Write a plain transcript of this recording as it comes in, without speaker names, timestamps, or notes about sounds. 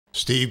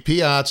Steve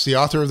Piatz, the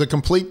author of The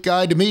Complete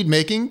Guide to Mead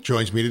Making,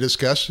 joins me to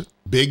discuss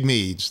big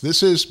meads.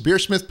 This is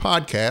BeerSmith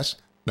Podcast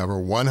number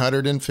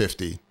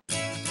 150.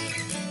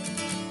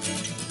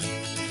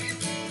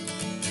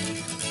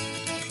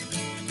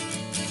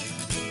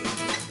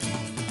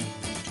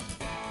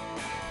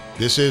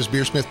 This is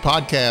BeerSmith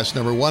Podcast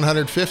number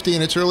 150,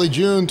 and it's early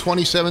June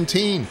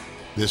 2017.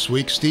 This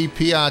week, Steve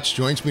Piatz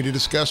joins me to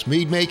discuss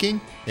mead making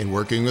and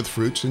working with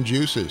fruits and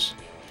juices.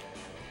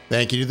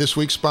 Thank you to this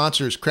week's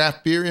sponsors,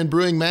 Craft Beer and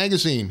Brewing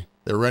Magazine.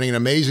 They're running an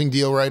amazing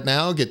deal right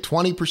now. Get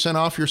 20%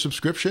 off your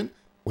subscription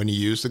when you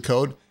use the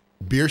code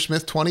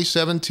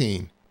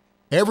BeerSmith2017.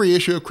 Every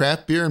issue of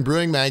Craft Beer and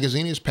Brewing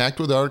Magazine is packed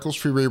with articles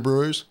for beer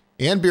brewers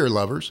and beer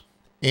lovers,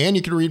 and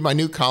you can read my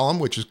new column,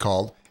 which is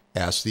called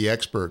Ask the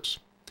Experts.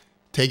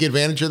 Take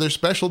advantage of their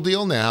special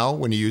deal now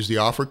when you use the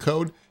offer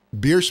code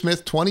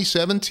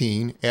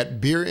BeerSmith2017 at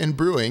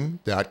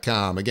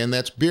beerandbrewing.com. Again,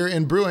 that's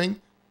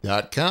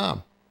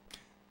beerandbrewing.com.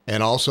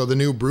 And also the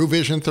new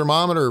BrewVision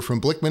thermometer from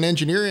Blickman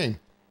Engineering.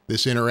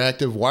 This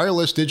interactive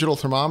wireless digital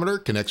thermometer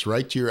connects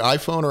right to your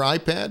iPhone or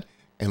iPad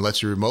and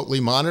lets you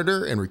remotely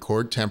monitor and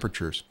record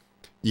temperatures.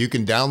 You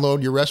can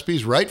download your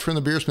recipes right from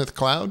the BeerSmith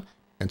cloud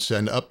and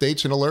send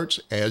updates and alerts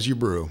as you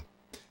brew.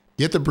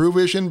 Get the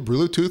BrewVision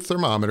Bluetooth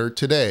thermometer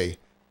today.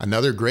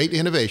 Another great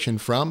innovation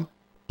from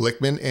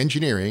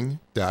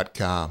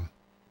BlickmanEngineering.com.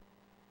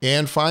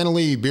 And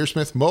finally,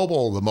 BeerSmith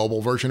Mobile. The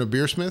mobile version of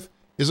BeerSmith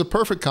is a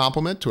perfect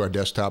complement to our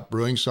desktop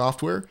brewing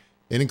software.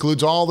 It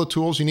includes all the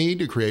tools you need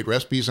to create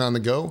recipes on the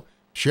go,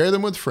 share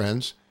them with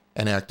friends,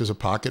 and act as a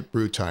pocket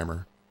brew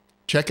timer.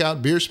 Check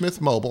out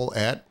BeerSmith Mobile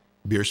at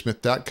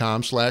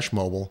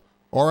beersmith.com/mobile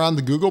or on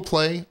the Google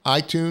Play,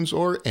 iTunes,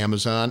 or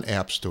Amazon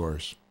app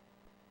stores.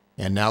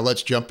 And now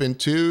let's jump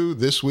into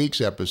this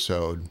week's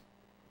episode.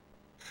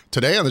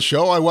 Today on the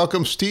show, I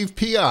welcome Steve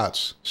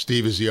Piatz.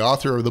 Steve is the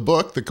author of the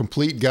book, The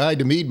Complete Guide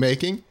to Mead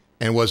Making,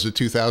 and was the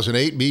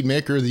 2008 Mead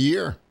Maker of the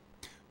Year.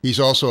 He's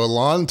also a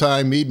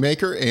longtime mead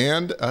maker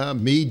and a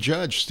mead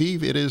judge.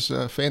 Steve, it is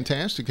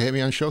fantastic to have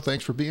you on the show.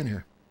 Thanks for being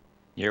here.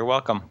 You're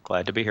welcome.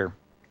 Glad to be here.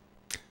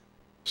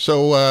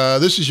 So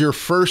this is your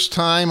first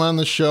time on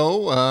the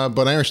show,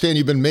 but I understand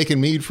you've been making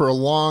mead for a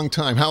long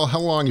time. How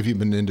long have you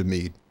been into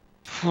mead?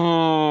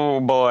 Oh,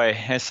 boy.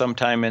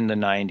 Sometime in the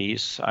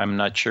 90s. I'm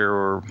not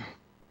sure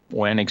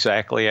when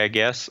exactly, I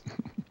guess.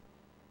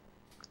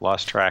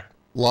 Lost track.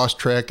 Lost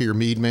track of your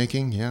mead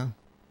making, yeah.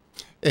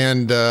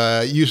 And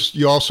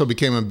you also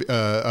became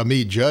a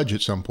mead judge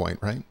at some point,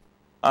 right?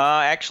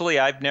 Actually,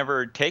 I've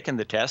never taken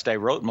the test. I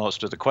wrote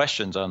most of the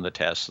questions on the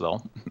test,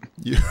 though.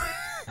 You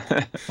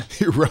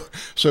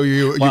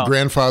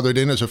grandfathered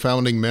in as a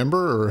founding member,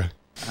 or?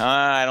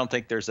 I don't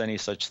think there's any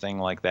such thing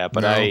like that.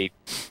 But no.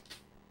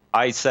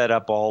 I set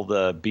up all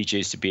the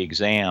BJCP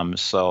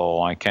exams,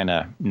 so I kind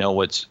of know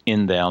what's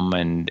in them.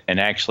 And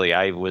actually,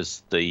 I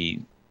was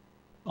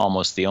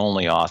almost the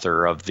only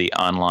author of the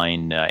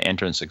online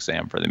entrance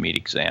exam for the mead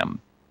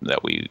exam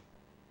that we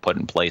put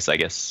in place, I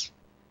guess,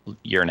 a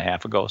year and a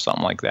half ago,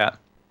 something like that.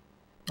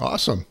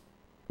 Awesome.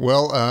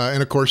 Well,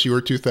 and of course, you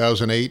were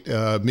 2008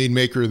 Mead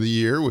Maker of the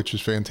Year, which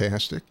is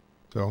fantastic.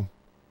 So.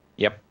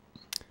 Yep.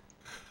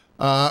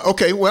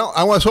 Okay, well,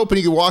 I was hoping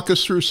you could walk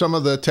us through some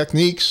of the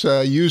techniques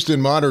used in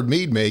modern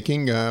mead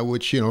making,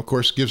 which, of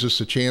course, gives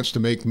us a chance to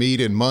make mead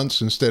in months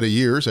instead of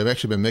years. I've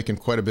actually been making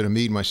quite a bit of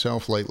mead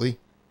myself lately.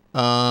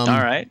 All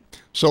right.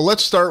 So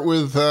let's start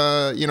with,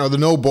 the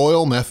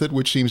no-boil method,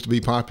 which seems to be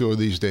popular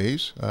these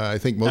days. I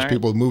think most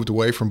people have moved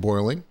away from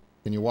boiling.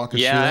 Can you walk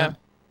us through that?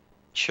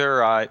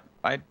 Sure.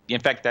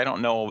 In fact, I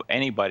don't know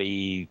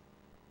anybody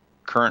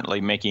currently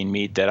making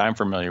mead that I'm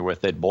familiar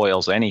with that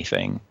boils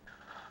anything.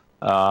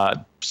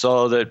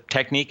 So the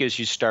technique is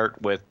you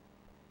start with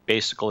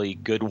basically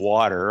good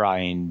water.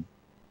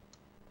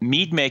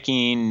 Mead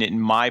making,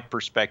 in my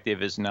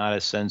perspective, is not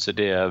as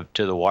sensitive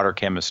to the water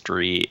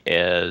chemistry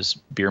as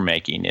beer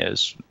making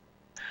is.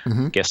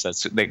 Mm-hmm. I guess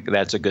that's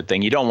a good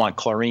thing. You don't want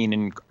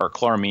chlorine or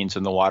chloramines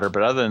in the water,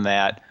 but other than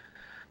that,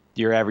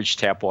 your average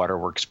tap water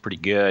works pretty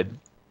good.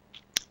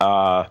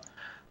 I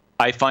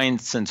find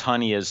since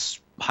honey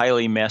is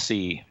highly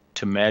messy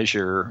to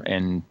measure,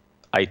 and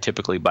I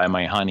typically buy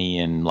my honey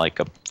in like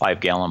a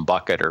 5-gallon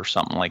bucket or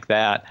something like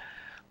that,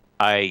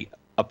 I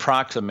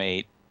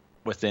approximate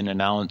within an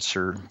ounce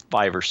or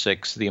 5 or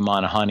 6 the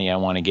amount of honey I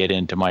want to get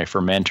into my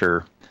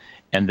fermenter,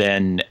 and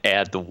then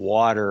add the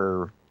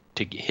water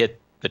to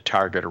hit the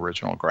target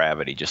original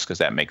gravity, just because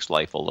that makes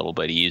life a little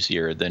bit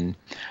easier than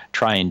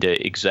trying to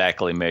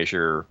exactly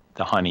measure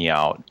the honey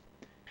out.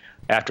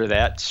 After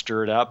that,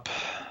 stir it up,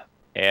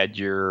 add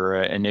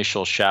your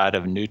initial shot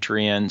of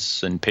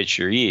nutrients, and pitch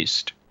your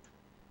yeast.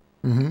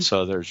 Mm-hmm.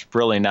 So there's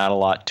really not a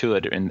lot to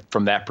it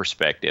from that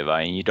perspective.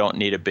 You don't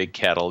need a big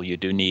kettle. You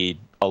do need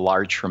a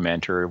large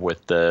fermenter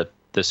with the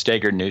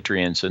staggered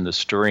nutrients and the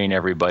stirring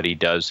everybody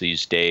does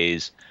these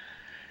days.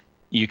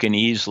 You can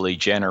easily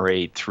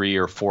generate 3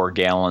 or 4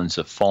 gallons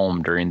of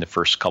foam during the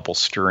first couple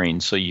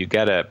stirrings. So you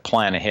got to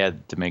plan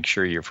ahead to make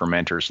sure your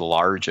fermenter's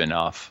large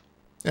enough.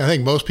 I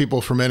think most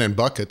people ferment in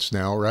buckets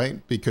now,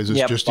 right? Because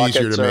it's just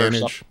easier to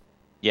manage.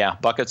 Yeah,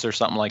 buckets or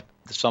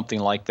something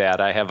like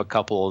that. I have a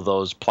couple of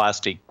those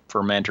plastic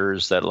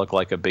fermenters that look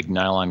like a big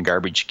nylon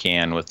garbage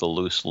can with a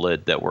loose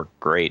lid that work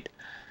great.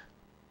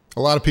 A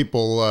lot of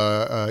people,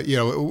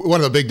 one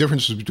of the big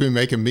differences between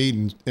making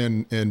mead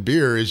and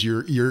beer is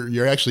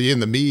you're actually in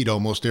the mead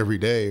almost every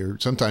day, or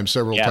sometimes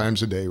several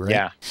times a day, right?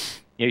 Yeah,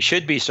 it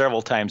should be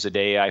several times a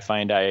day. I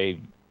find I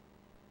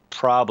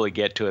probably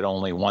get to it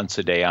only once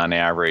a day on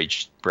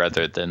average,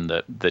 rather than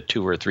the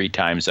 2 or 3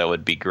 times. That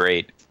would be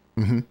great.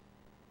 Mm-hmm.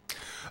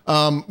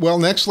 Well,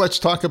 next, let's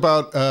talk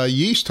about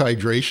yeast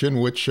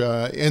hydration, which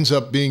ends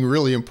up being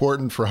really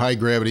important for high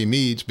gravity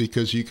meads,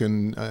 because you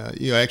can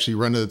actually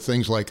run into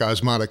things like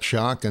osmotic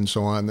shock and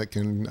so on that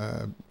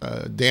can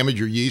damage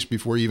your yeast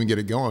before you even get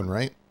it going,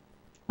 right?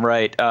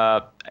 Right.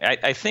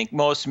 I think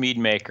most mead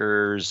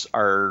makers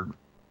are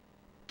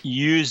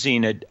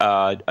using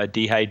a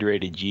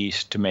dehydrated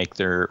yeast to make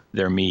their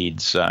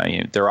meads.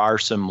 There are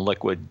some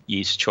liquid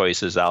yeast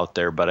choices out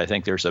there, but I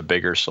think there's a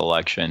bigger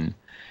selection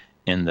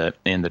in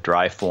the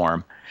dry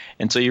form.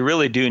 And so you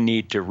really do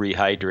need to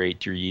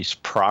rehydrate your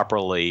yeast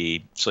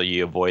properly so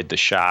you avoid the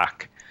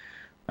shock.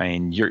 I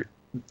mean,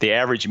 the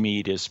average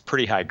mead is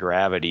pretty high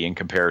gravity in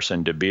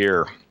comparison to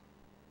beer,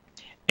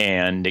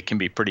 and it can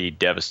be pretty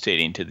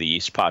devastating to the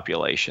yeast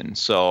population.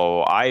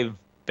 So I've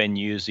been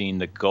using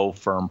the Go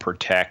Firm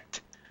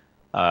Protect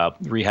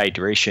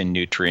rehydration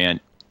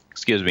nutrient,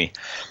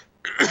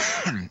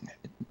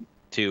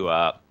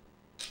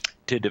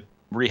 to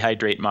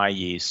rehydrate my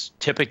yeast,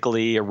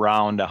 typically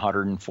around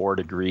 104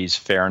 degrees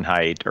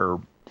Fahrenheit, or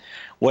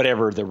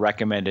whatever the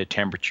recommended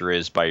temperature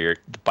is by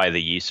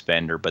the yeast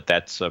vendor. But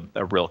that's a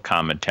real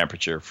common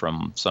temperature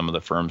from some of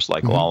the firms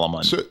like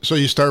Lallemand. So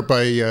you start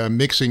by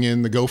mixing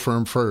in the Go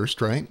Firm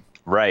first, right?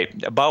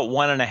 Right, about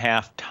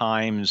 1.5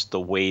 times the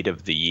weight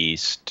of the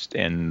yeast,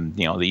 and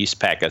the yeast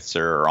packets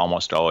are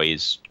almost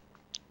always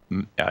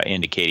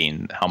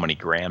indicating how many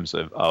grams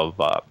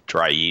of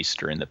dry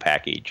yeast are in the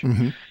package.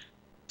 Mm-hmm.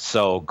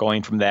 So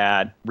going from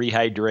that,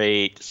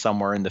 rehydrate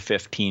somewhere in the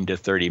 15 to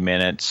 30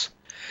 minutes.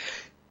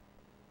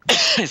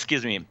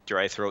 Excuse me,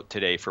 dry throat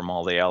today from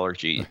all the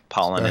allergy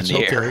pollen in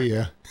the air.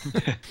 Yeah.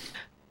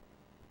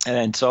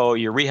 And so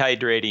you're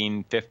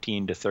rehydrating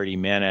 15 to 30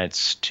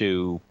 minutes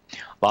to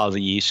allow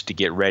the yeast to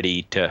get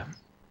ready to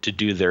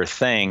do their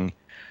thing.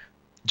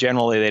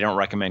 Generally, they don't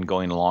recommend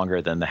going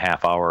longer than the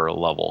half-hour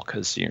level,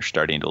 because you're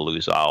starting to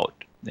lose out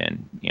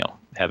and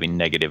having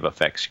negative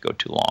effects if you go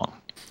too long.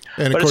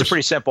 But it's a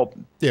pretty simple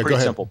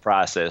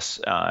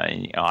process.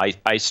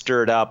 I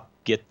stir it up.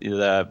 Get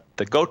the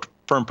Go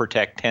Firm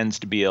Protect tends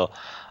to be a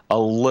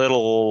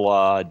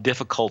little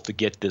difficult to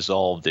get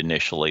dissolved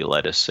initially.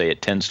 Let us say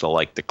it tends to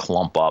like to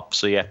clump up,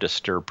 so you have to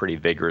stir pretty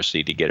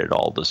vigorously to get it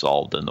all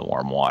dissolved in the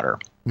warm water.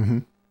 Mm-hmm.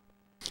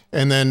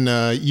 And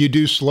then you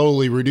do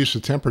slowly reduce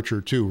the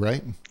temperature too,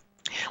 right?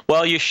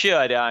 Well, you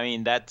should. I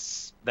mean,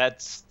 that's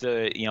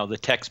the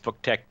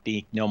textbook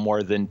technique. No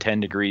more than 10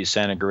 degrees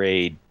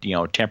centigrade,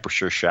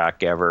 temperature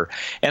shock ever.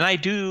 And I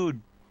do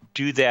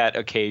that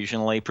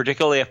occasionally,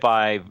 particularly if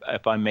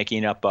I'm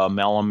making up a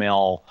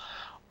melomel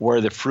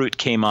where the fruit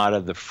came out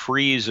of the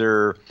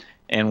freezer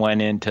and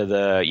went into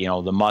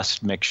the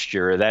must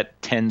mixture.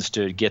 That tends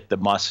to get the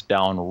must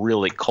down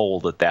really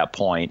cold at that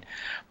point.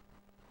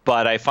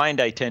 But I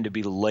find I tend to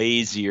be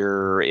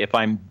lazier if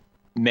I'm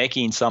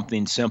making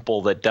something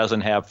simple that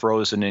doesn't have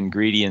frozen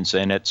ingredients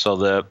in it. So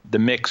the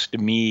mixed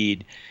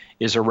mead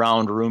is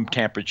around room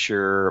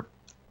temperature.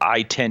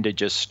 I tend to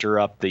just stir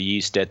up the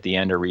yeast at the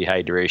end of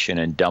rehydration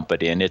and dump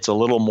it in. It's a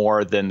little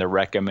more than the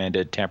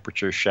recommended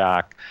temperature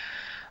shock,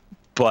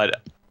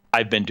 but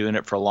I've been doing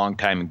it for a long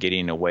time and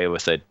getting away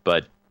with it.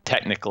 But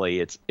technically,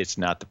 it's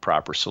not the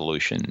proper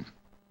solution.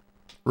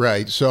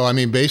 Right. So, I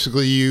mean,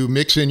 basically, you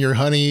mix in your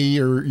honey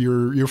or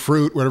your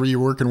fruit, whatever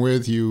you're working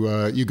with.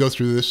 You go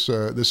through this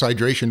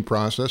hydration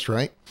process,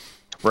 right?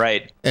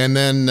 Right. And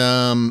then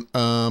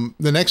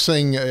the next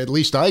thing, at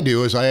least I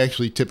do, is I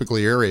actually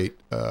typically aerate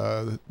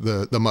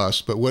the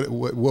must. But what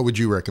would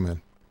you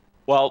recommend?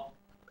 Well,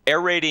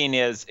 aerating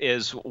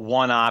is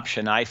one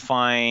option. I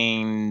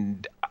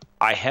find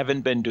I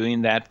haven't been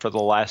doing that for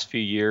the last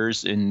few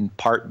years, in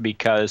part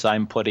because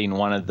I'm putting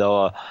one of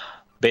the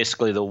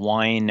basically the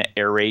wine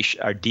aeration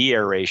or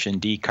de-aeration,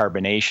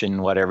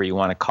 decarbonation, whatever you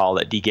want to call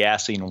it,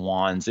 degassing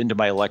wands into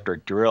my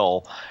electric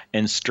drill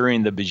and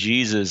stirring the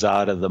bejesus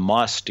out of the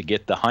must to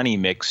get the honey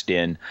mixed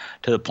in,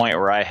 to the point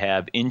where I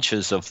have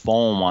inches of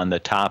foam on the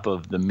top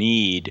of the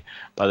mead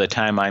by the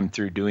time I'm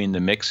through doing the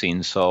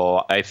mixing.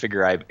 So I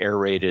figure I've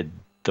aerated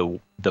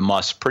the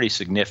must pretty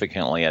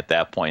significantly at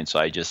that point. So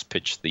I just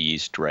pitch the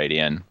yeast right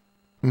in.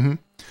 Mm-hmm.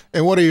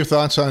 And what are your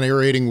thoughts on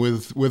aerating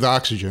with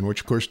oxygen,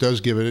 which of course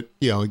does give it,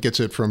 it gets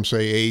it from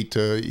say 8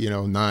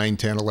 to, 9,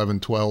 10, 11,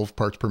 12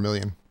 parts per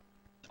million?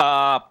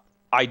 I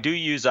do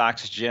use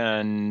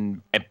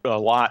oxygen a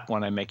lot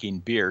when I'm making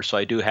beer. So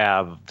I do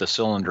have the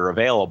cylinder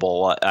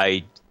available.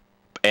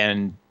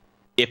 And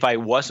if I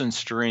wasn't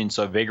stirring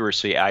so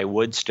vigorously, I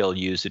would still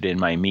use it in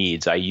my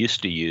meads. I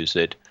used to use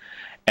it.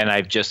 And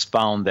I've just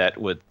found that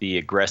with the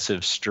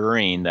aggressive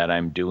stirring that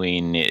I'm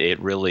doing, it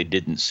really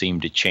didn't seem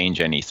to change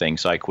anything,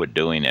 so I quit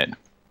doing it.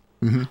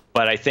 Mm-hmm.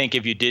 But I think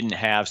if you didn't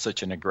have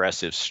such an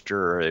aggressive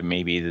stir,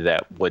 maybe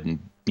that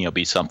wouldn't,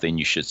 be something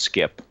you should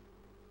skip.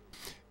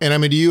 And I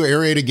mean, do you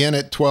aerate again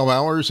at 12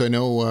 hours? I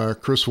know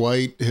Chris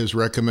White has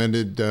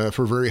recommended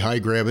for very high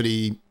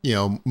gravity,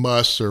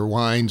 musts or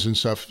wines and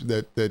stuff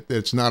that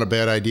it's not a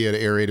bad idea to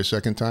aerate a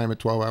second time at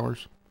 12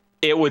 hours.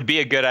 It would be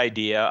a good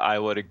idea. I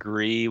would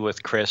agree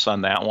with Chris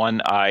on that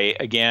one.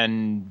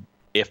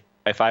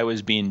 If I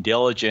was being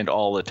diligent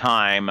all the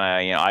time,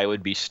 I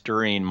would be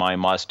stirring my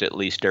must at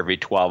least every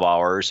 12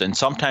 hours. And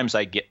sometimes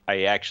I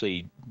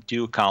actually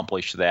do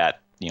accomplish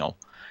that,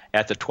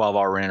 at the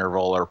 12-hour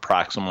interval or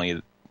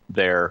approximately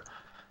there,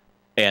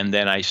 and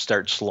then I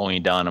start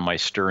slowing down on my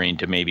stirring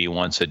to maybe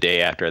once a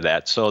day after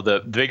that. So the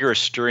vigorous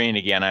stirring,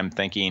 again, I'm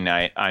thinking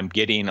I'm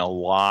getting a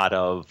lot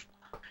of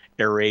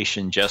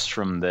aeration just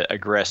from the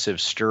aggressive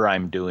stir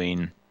I'm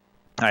doing.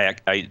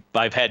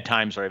 I've had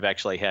times where I've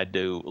actually had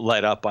to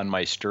let up on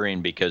my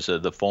stirring because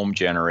of the foam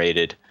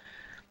generated,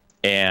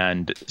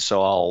 and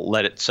so I'll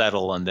let it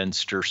settle and then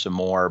stir some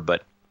more,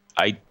 but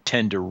I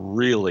tend to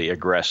really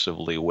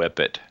aggressively whip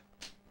it.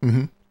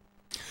 Mm-hmm.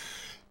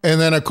 And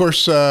then, of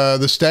course,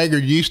 the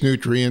staggered yeast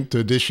nutrient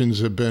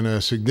additions have been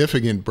a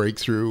significant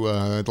breakthrough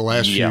the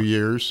last few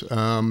years.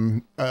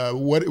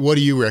 What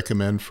do you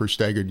recommend for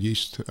staggered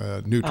yeast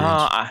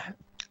nutrients?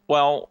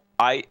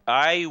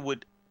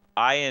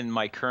 I in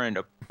my current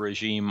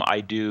regime,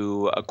 I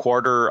do a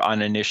quarter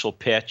on initial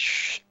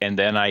pitch, and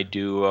then I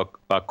do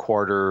a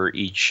quarter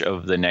each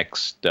of the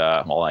next.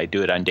 I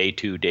do it on day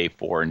 2, day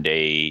 4, and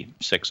day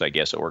 6. I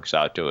guess it works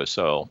out to us.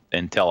 So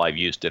until I've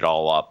used it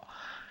all up.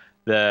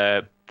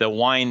 The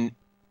wine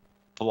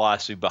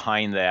philosophy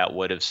behind that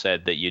would have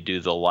said that you do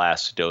the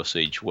last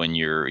dosage when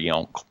you're,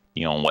 30%,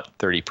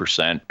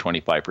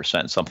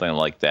 25%, something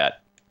like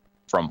that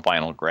from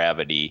final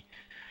gravity.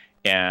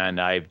 And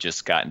I've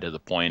just gotten to the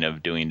point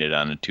of doing it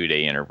on a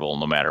 2-day interval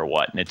no matter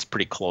what. And it's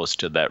pretty close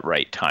to that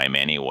right time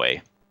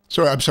anyway.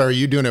 So I'm sorry, are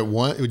you doing it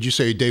would you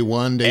say day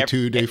 1, day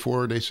 2, day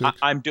 4, day 6?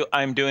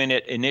 I'm doing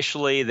it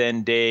initially,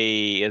 then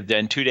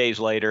 2 days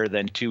later,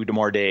 then 2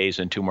 more days,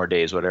 and 2 more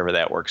days, whatever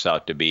that works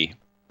out to be.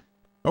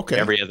 Okay.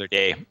 Every other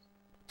day.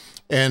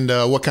 And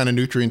what kind of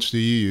nutrients do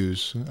you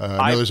use?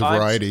 I know there's a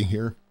variety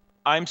here.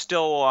 I'm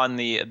still on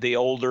the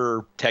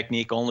older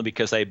technique only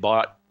because I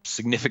bought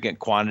significant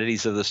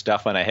quantities of the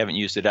stuff and I haven't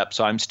used it up.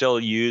 So I'm still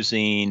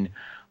using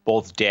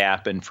both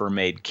DAP and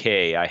Fermade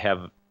K. I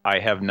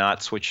have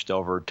not switched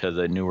over to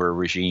the newer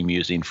regime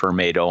using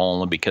Fermade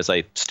only because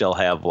I still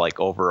have like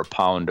over a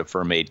pound of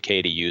Fermade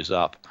K to use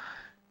up.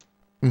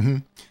 Mm-hmm.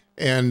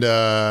 And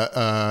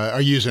are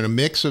you using a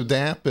mix of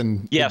DAP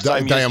and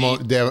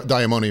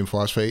diammonium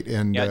phosphate?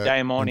 And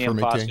diammonium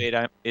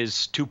phosphate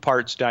is 2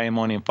 parts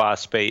diammonium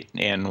phosphate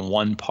and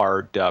 1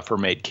 part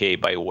Fermade K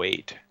by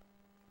weight.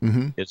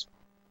 Mm-hmm.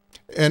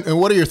 And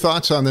what are your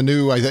thoughts on the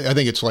new? I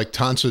think it's like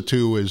Tonsa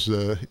 2 is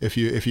the if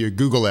you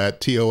Google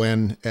that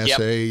TONSA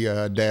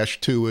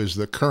 -2 is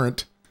the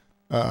current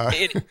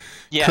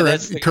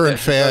current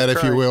fad,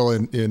 if you will,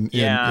 in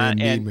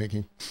mead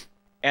making.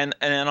 And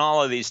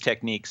all of these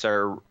techniques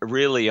are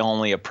really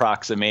only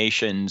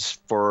approximations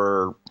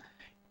for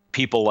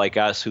people like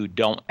us who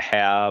don't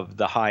have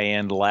the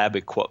high-end lab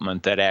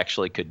equipment that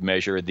actually could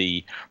measure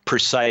the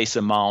precise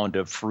amount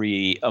of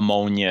free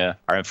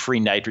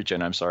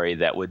nitrogen,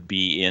 that would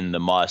be in the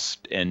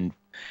must and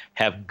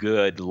have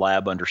good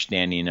lab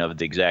understanding of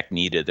the exact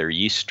need of their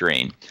yeast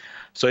strain.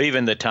 So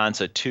even the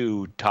Tonsa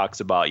 2 talks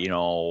about,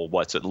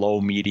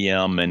 low,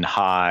 medium, and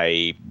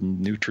high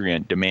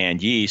nutrient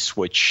demand yeast,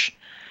 which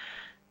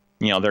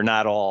they're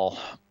not all,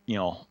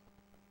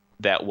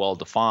 that well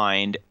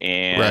defined,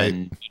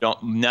 and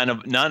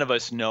none of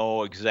us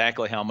know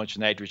exactly how much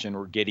nitrogen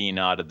we're getting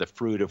out of the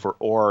fruit,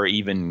 or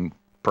even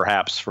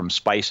perhaps from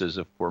spices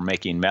if we're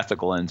making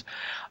methicillins.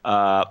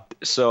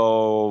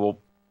 So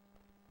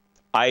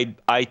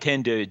I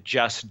tend to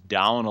adjust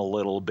down a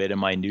little bit in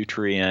my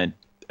nutrient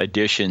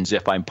additions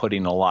if I'm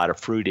putting a lot of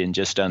fruit in,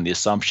 just on the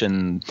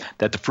assumption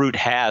that the fruit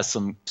has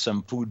some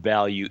food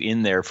value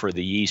in there for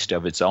the yeast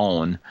of its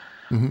own.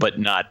 Mm-hmm. But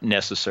not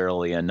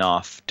necessarily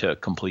enough to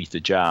complete the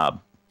job.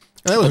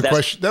 That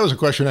was a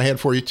question I had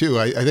for you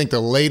too. I think the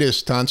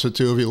latest Tonsa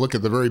 2, if you look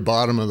at the very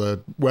bottom of the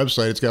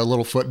website, it's got a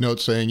little footnote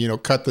saying,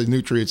 cut the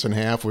nutrients in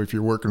half if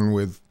you're working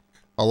with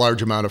a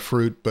large amount of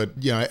fruit. But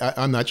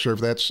I'm not sure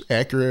if that's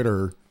accurate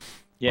or.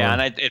 Yeah,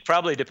 and it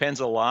probably depends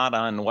a lot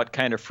on what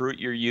kind of fruit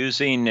you're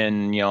using,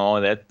 and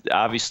that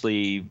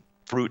obviously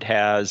fruit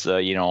has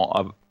a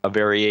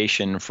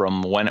variation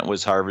from when it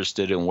was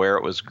harvested and where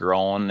it was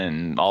grown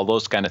and all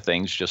those kind of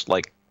things, just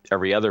like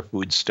every other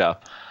food stuff.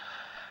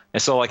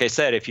 And so, like I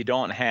said, if you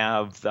don't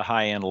have the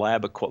high-end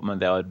lab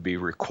equipment that would be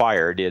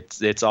required,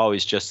 it's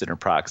always just an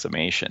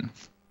approximation.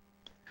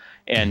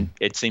 And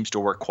it seems to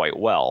work quite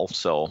well,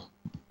 so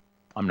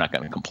I'm not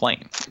going to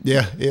complain.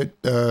 Yeah,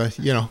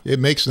 it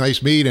makes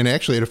nice mead, and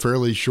actually at a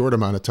fairly short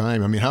amount of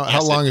time. I mean,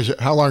 how long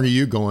are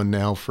you going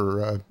now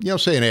for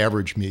say an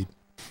average mead?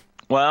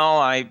 Well,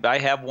 I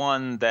have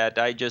one that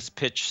I just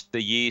pitched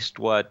the yeast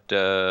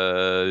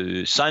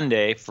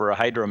Sunday for a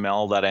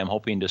hydromel that I'm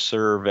hoping to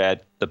serve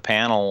at the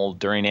panel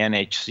during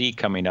NHC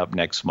coming up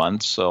next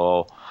month.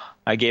 So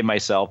I gave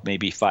myself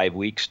maybe 5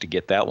 weeks to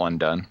get that one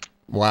done.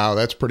 Wow,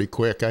 that's pretty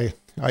quick.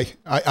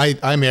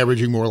 I'm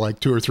averaging more like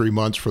 2 or 3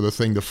 months for the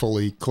thing to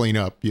fully clean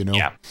up, you know.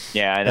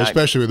 Yeah, and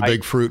especially with the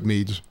big fruit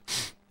meads.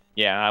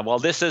 Yeah, well,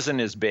 this isn't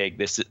as big.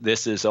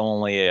 This is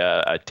only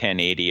a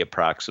 1080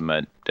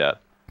 approximate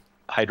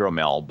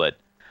hydromel, but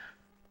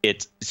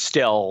it's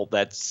still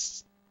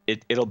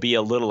it'll be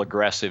a little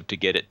aggressive to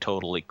get it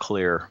totally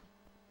clear.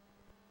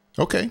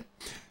 Okay.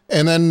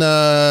 And then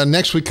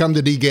next we come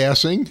to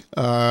degassing.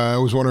 I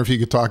was wondering if you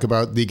could talk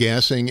about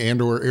degassing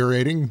and or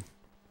aerating.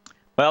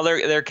 Well,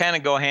 they're kind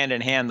of go hand in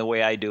hand the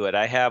way I do it.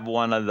 I have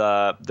one of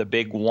the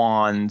big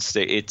wands.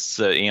 It's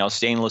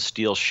stainless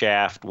steel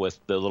shaft with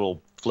the little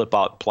flip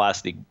out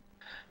plastic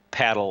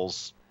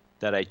paddles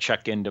that I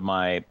chuck into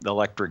my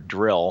electric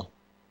drill.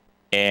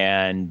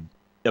 And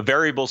a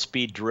variable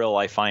speed drill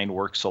I find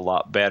works a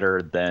lot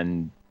better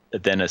than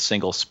a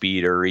single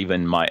speed, or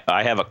even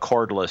I have a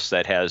cordless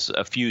that has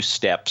a few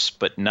steps,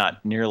 but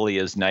not nearly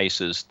as nice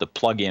as the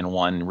plug-in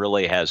one.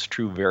 Really has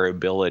true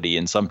variability,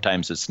 and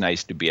sometimes it's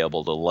nice to be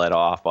able to let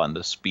off on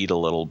the speed a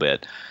little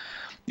bit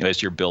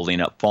as you're building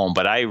up foam.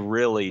 But I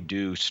really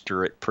do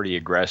stir it pretty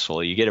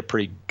aggressively. You get a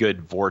pretty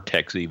good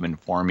vortex even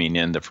forming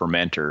in the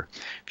fermenter.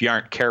 If you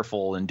aren't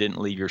careful and didn't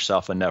leave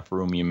yourself enough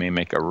room, you may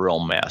make a real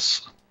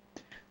mess.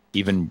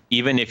 Even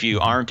if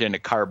you aren't in a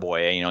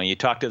carboy, you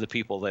talk to the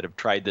people that have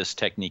tried this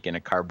technique in a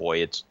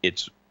carboy,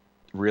 it's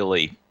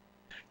really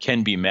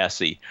can be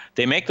messy.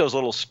 They make those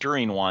little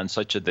stirring ones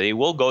such that they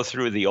will go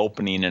through the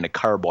opening in a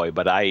carboy,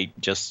 but I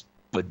just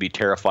would be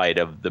terrified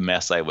of the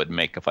mess I would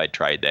make if I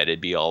tried that.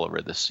 It'd be all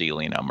over the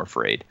ceiling, I'm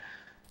afraid.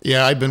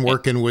 Yeah, I've been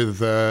working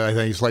with, I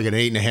think it's like an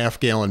 8.5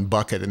 gallon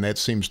bucket, and that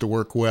seems to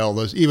work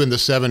well. Even the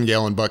 7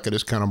 gallon bucket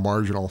is kind of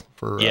marginal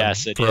for a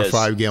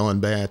 5 gallon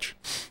batch.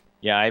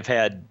 Yeah, I've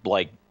had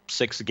like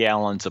 6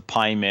 gallons of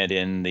pyment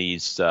in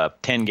these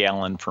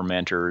 10-gallon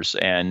fermenters,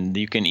 and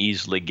you can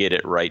easily get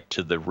it right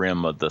to the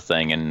rim of the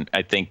thing. And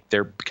I think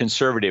they're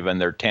conservative in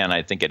their 10.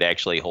 I think it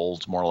actually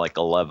holds more like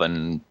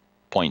 11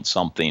 point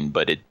something,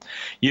 but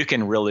you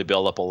can really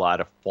build up a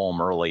lot of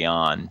foam early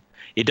on.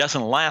 It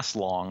doesn't last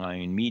long. I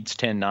mean, meads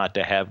tend not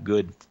to have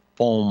good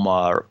foam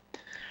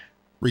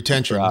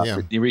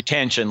retention,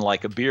 retention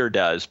like a beer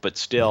does, but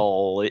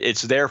still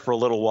it's there for a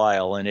little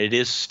while, and it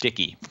is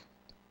sticky.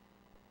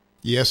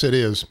 Yes, it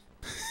is.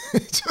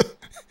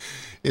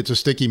 It's a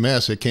sticky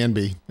mess. It can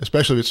be,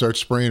 especially if it starts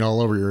spraying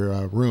all over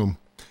your room.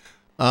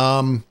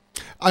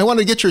 I want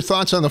to get your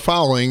thoughts on the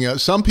following.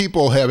 Some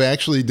people have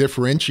actually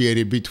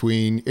differentiated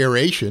between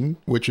aeration,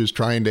 which is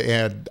trying to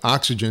add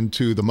oxygen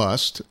to the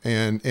must,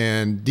 and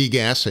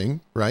degassing,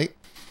 right?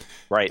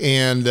 Right.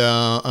 And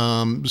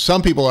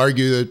some people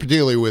argue that,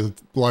 particularly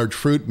with large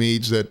fruit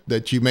meads,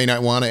 that you may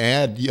not want to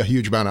add a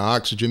huge amount of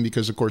oxygen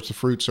because, of course, the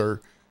fruits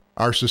are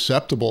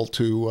susceptible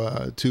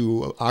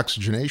to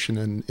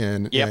oxygenation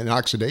and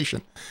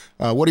oxidation.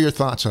 What are your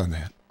thoughts on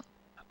that?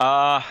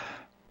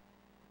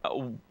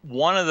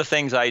 One of the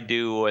things I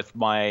do with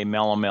my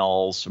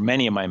melomels,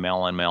 many of my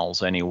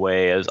melomels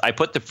anyway, is I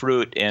put the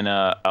fruit in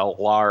a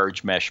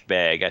large mesh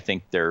bag. I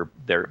think they're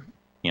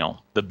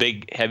the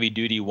big heavy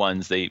duty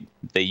ones they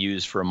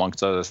use for,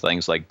 amongst other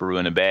things, like brew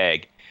in a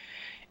bag.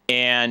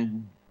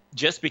 And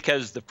just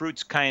because the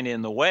fruit's kind of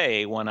in the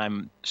way when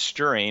I'm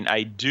stirring,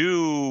 I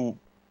do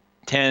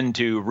tend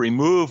to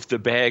remove the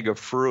bag of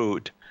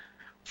fruit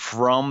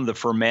from the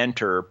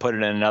fermenter, put it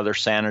in another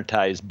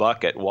sanitized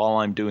bucket while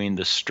I'm doing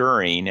the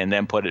stirring, and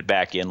then put it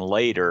back in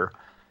later,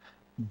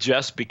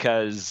 just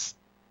because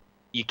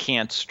you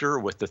can't stir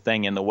with the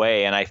thing in the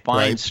way. And I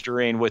find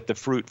stirring with the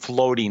fruit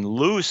floating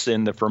loose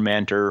in the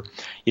fermenter,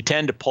 you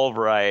tend to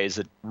pulverize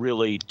it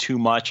really too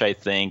much, I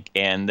think,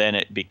 and then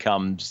it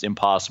becomes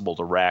impossible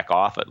to rack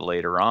off it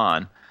later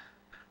on.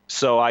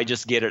 So I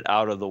just get it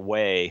out of the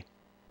way.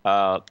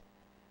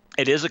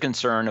 It is a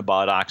concern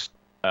about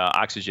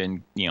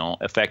oxygen,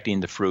 affecting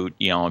the fruit.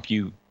 If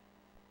you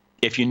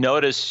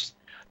notice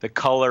the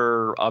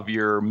color of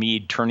your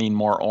mead turning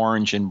more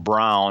orange and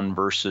brown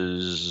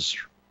versus,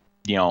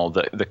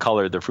 the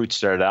color the fruit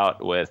started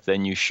out with,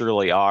 then you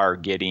surely are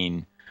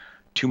getting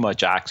too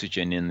much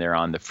oxygen in there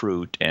on the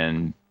fruit,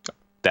 and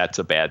that's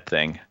a bad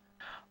thing.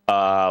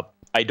 I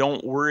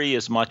don't worry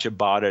as much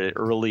about it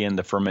early in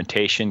the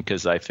fermentation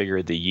because I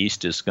figure the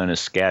yeast is going to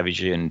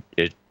scavenge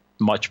it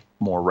much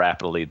more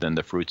rapidly than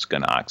the fruit's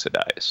going to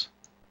oxidize.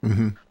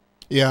 Mm-hmm.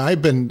 Yeah,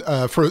 I've been,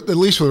 for at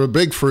least for the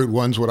big fruit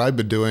ones, what I've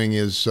been doing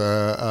is,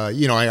 I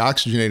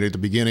oxygenate at the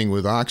beginning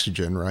with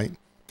oxygen, right?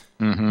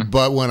 Mm-hmm.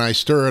 But when I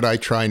stir it, I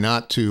try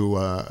not to,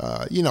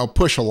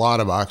 push a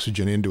lot of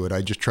oxygen into it.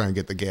 I just try and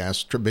get the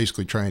gas,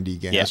 basically try and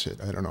degas it.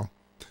 I don't know.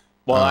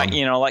 Well,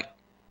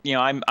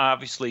 I'm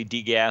obviously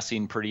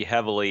degassing pretty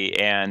heavily,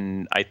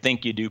 and I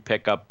think you do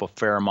pick up a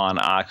fair amount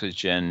of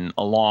oxygen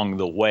along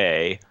the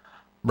way.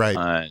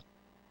 Right.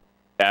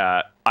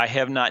 I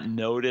have not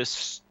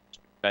noticed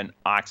an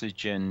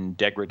oxygen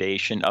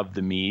degradation of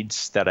the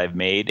meads that I've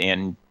made,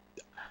 and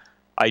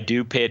I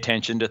do pay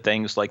attention to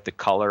things like the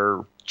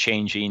color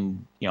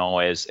changing,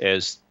 as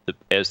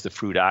the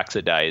fruit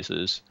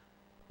oxidizes.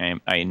 And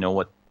I know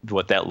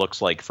what that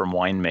looks like from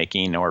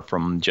winemaking or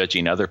from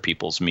judging other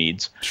people's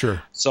meads.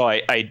 Sure. So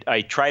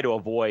I try to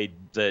avoid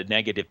the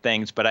negative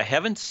things, but I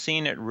haven't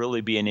seen it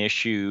really be an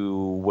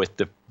issue with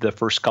the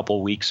first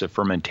couple weeks of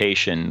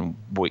fermentation,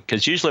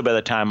 because usually by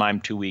the time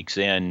I'm 2 weeks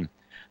in,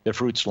 the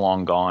fruit's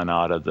long gone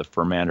out of the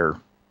fermenter.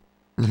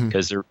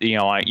 Because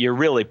you're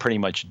really pretty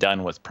much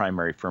done with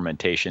primary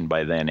fermentation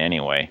by then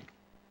anyway.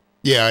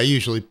 Yeah, I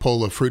usually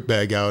pull the fruit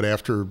bag out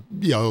after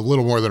a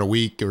little more than a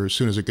week, or as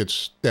soon as it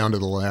gets down to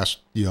the last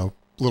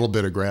little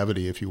bit of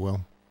gravity, if you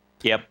will.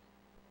 Yep.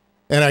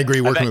 And I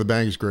agree, working with the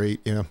bag is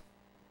great. Yeah.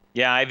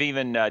 Yeah, I've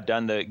even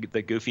done the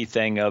goofy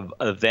thing of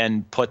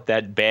then put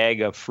that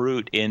bag of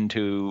fruit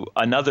into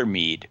another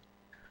mead.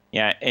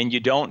 Yeah, and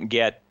you don't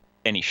get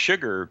any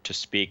sugar to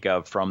speak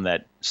of from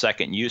that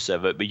second use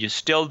of it, but you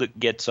still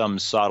get some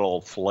subtle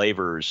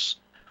flavors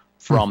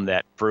from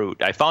that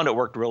fruit. I found it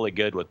worked really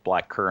good with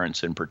black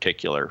currants in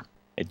particular.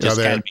 It just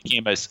kind of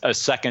became a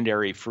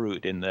secondary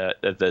fruit in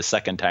the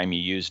second time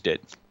you used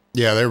it.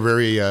 Yeah, they're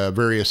very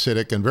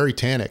acidic and very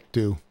tannic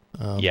too.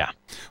 Yeah.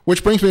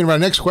 Which brings me to my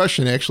next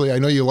question. Actually, I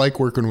know you like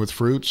working with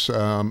fruits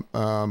to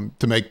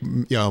make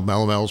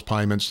melomels,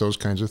 pyments, those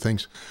kinds of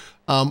things.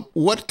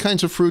 What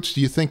kinds of fruits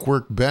do you think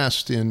work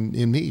best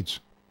in meads?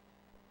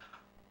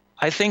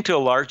 I think to a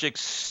large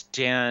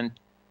extent,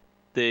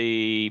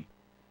 the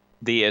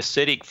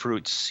acidic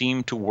fruits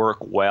seem to work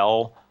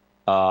well.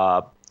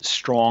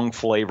 Strong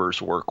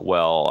flavors work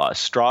well.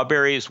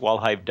 Strawberries, while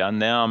I've done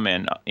them,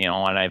 and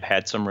I've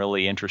had some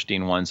really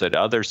interesting ones that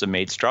others have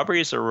made.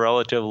 Strawberries are a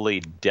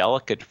relatively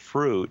delicate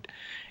fruit,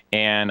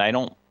 and I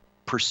don't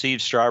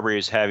perceive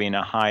strawberries having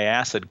a high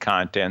acid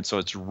content, so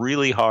it's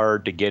really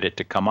hard to get it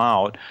to come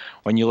out.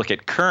 When you look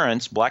at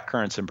currants, black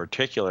currants in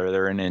particular,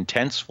 they're an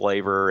intense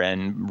flavor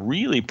and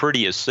really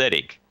pretty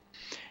acidic.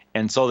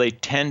 And so they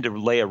tend to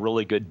lay a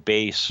really good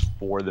base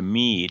for the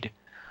mead.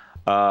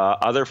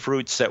 Other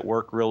fruits that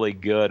work really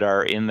good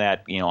are in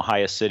that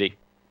high acidic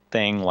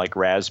thing, like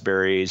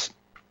raspberries,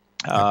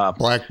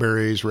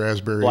 blackberries,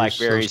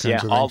 raspberries, yeah,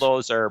 all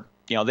those are.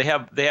 They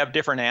have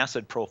different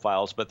acid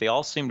profiles, but they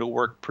all seem to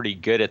work pretty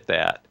good at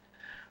that.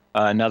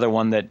 Another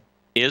one that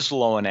is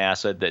low in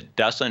acid that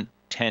doesn't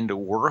tend to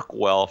work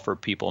well for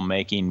people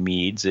making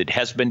meads, it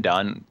has been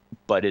done,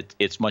 but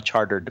it's much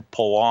harder to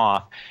pull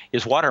off,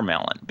 is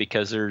watermelon,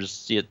 because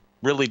it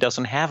really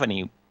doesn't have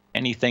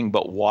anything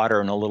but water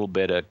and a little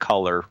bit of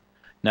color,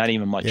 not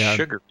even much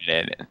sugar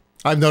in it.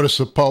 I've noticed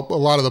a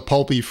lot of the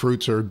pulpy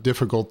fruits are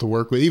difficult to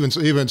work with.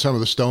 Even some of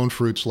the stone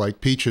fruits like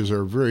peaches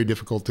are very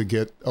difficult to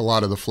get a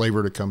lot of the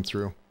flavor to come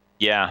through.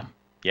 Yeah.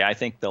 I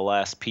think the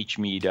last peach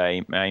mead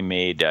I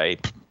made, I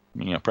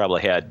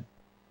probably had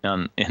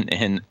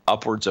in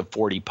upwards of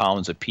 40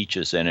 pounds of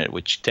peaches in it,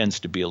 which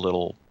tends to be a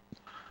little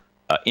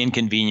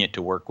inconvenient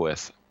to work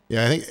with.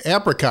 Yeah, I think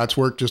apricots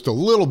work just a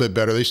little bit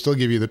better. They still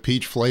give you the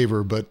peach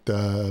flavor, but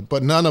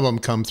none of them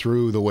come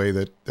through the way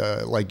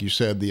that, like you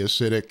said,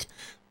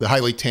 the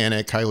highly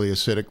tannic, highly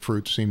acidic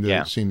fruits seem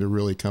to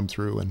really come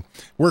through and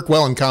work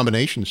well in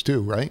combinations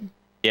too, right?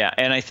 Yeah,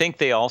 and I think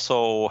they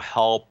also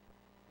help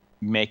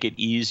make it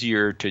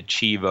easier to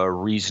achieve a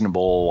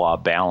reasonable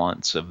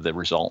balance of the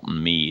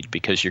resultant mead,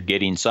 because you're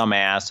getting some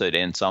acid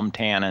and some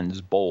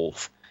tannins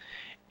both,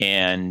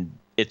 and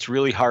it's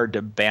really hard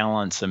to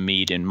balance a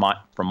mead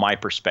from my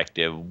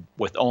perspective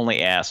with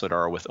only acid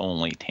or with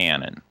only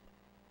tannin.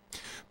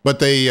 But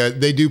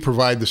they do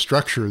provide the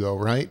structure, though,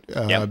 right?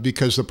 Yep.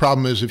 Because the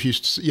problem is if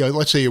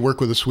let's say you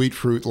work with a sweet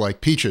fruit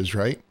like peaches,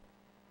 right?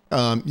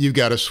 You've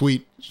got a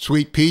sweet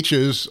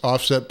peaches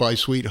offset by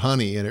sweet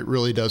honey, and it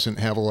really doesn't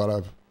have a lot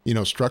of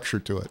structure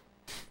to it.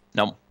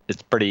 No,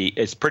 it's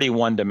pretty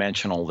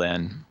one-dimensional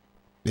then.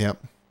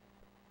 Yep.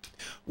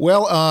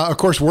 Well, of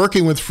course,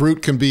 working with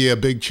fruit can be a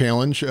big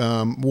challenge.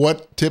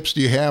 What tips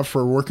do you have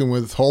for working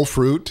with whole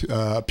fruit,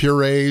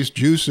 purees,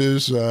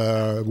 juices,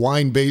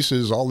 wine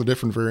bases, all the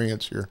different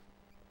variants here?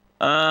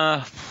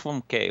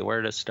 Okay,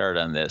 where to start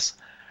on this?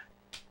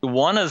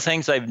 One of the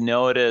things I've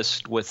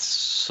noticed with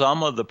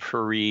some of the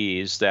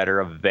purees that are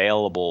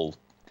available,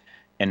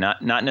 and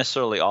not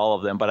necessarily all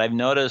of them, but I've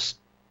noticed,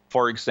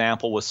 for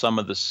example, with some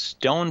of the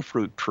stone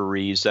fruit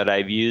purees that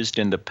I've used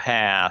in the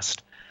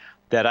past,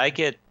 that I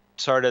get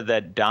sort of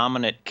that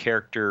dominant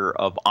character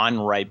of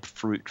unripe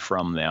fruit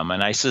from them.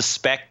 And I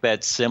suspect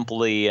that's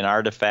simply an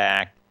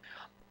artifact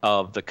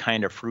of the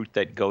kind of fruit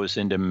that goes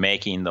into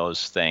making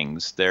those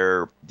things.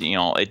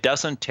 It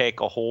doesn't take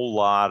a whole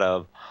lot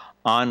of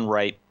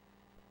unripe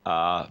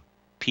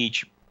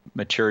peach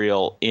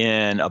material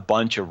in a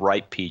bunch of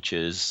ripe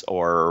peaches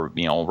or,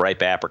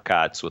 ripe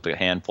apricots with a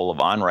handful of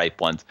unripe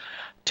ones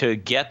to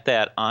get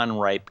that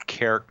unripe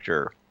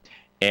character.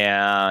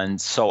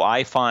 And so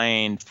I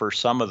find for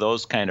some of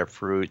those kind of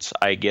fruits,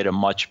 I get a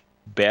much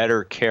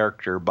better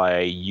character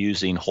by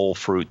using whole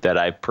fruit that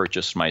I've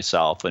purchased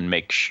myself, and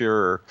make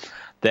sure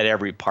that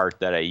every part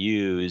that I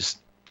use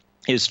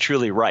is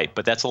truly ripe,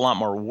 but that's a lot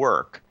more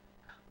work.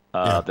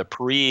 The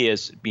pre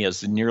is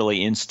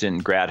nearly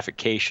instant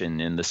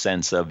gratification in the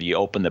sense of you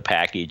open the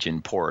package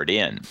and pour it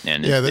in,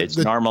 and it's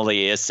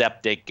normally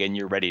aseptic and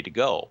you're ready to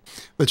go.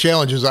 The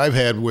challenges I've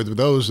had with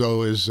those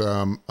though is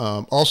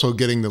also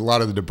getting a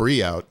lot of the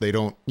debris out. They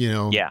don't,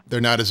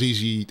 they're not as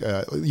easy.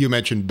 You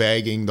mentioned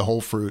bagging the whole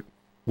fruit,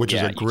 which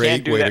is a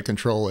great way to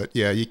control it.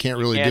 Yeah, you can't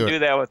really do it. You can't do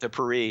that with the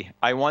pre.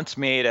 I once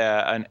made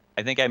I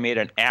think I made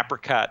an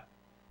apricot.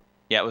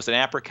 Yeah, it was an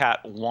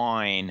apricot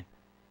wine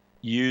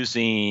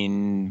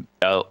using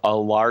a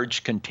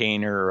large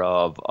container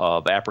of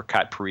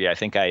apricot puree. I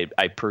think I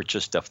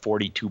purchased a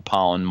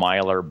 42-pound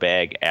Mylar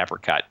bag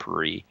apricot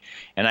puree,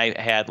 and I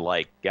had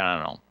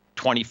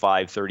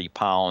 25, 30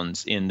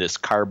 pounds in this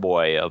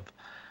carboy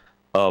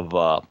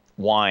of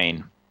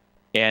wine.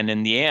 And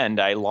in the end,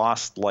 I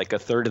lost like a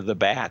third of the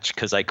batch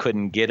because I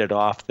couldn't get it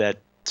off that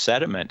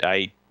sediment.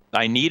 I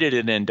needed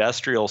an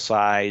industrial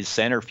size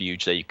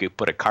centrifuge that you could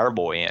put a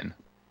carboy in.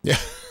 Yeah,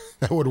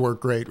 that would work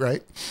great,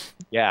 right?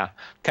 Yeah,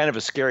 kind of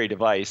a scary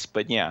device,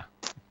 but yeah.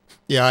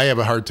 Yeah, I have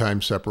a hard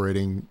time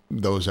separating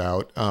those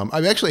out.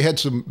 I've actually had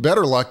some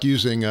better luck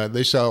using,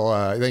 they sell,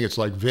 I think it's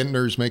like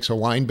Vintners makes a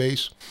wine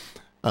base.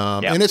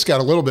 And it's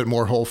got a little bit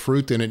more whole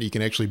fruit in it. You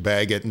can actually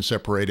bag it and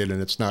separate it,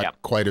 and it's not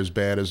quite as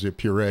bad as the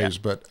purees.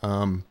 But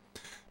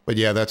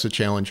yeah, that's a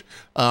challenge.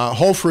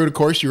 Whole fruit, of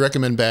course, you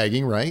recommend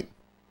bagging, right?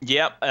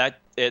 Yep.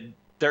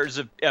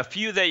 There's a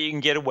few that you can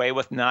get away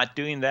with not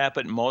doing that,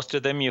 but most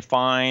of them you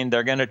find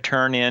they're going to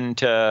turn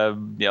into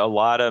a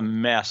lot of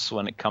mess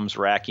when it comes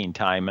racking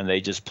time, and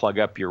they just plug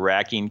up your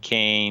racking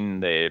cane.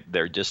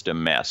 They're just a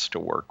mess to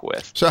work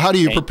with. So how do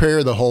you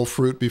prepare the whole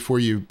fruit before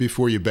you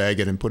bag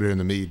it and put it in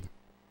the mead?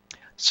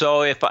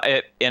 So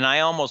I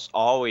almost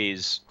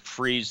always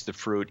freeze the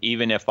fruit,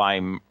 even if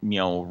I'm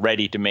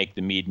ready to make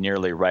the mead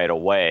nearly right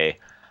away,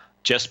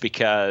 just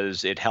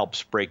because it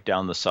helps break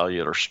down the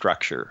cellular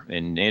structure,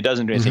 and it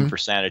doesn't do anything for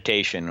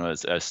sanitation.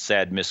 It's a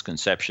sad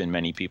misconception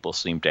many people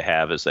seem to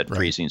have is that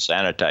freezing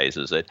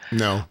sanitizes it.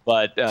 No,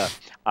 but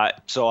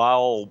so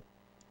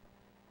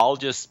I'll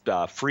just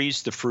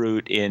freeze the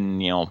fruit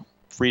in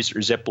freezer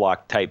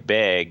Ziploc type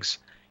bags.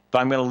 If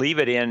I'm going to leave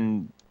it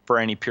in for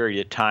any period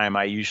of time,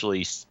 I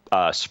usually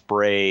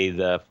spray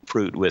the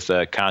fruit with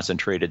a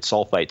concentrated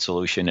sulfite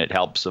solution. It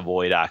helps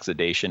avoid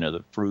oxidation of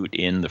the fruit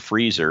in the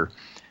freezer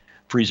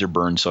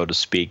burn, so to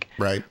speak.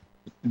 Right.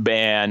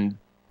 And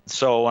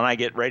so when I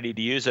get ready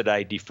to use it,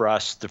 I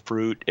defrost the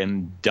fruit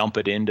and dump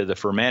it into the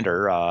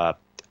fermenter.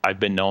 I've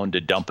been known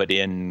to dump it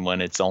in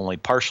when it's only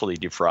partially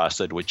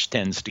defrosted, which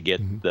tends to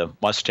get the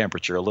must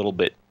temperature a little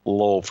bit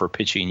low for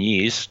pitching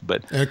yeast.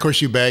 And of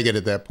course you bag it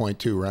at that point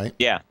too, right?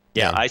 Yeah.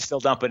 I still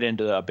dump it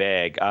into a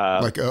bag.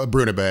 Like a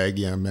Bruna bag,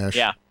 mesh.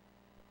 Yeah.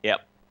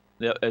 Yep.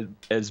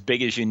 As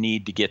big as you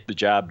need to get the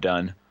job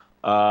done.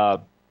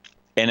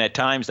 And at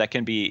times that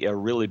can be a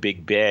really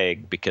big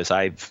bag because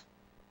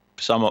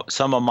some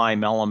of my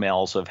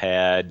melomels have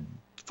had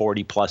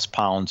 40 plus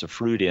pounds of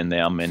fruit in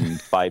them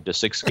and 5 to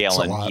 6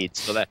 gallon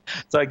heats.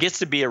 So it gets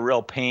to be a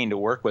real pain to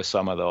work with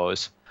some of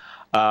those.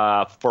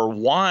 For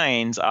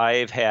wines,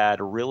 I've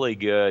had really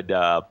good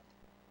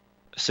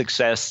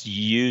success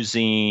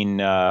using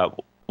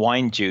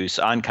wine juice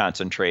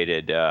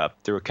unconcentrated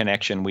through a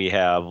connection we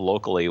have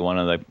locally. One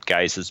of the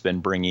guys has been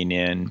bringing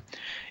in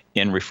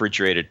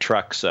refrigerated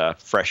trucks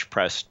fresh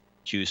pressed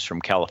juice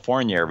from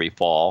California every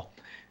fall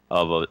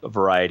of a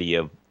variety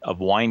of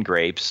wine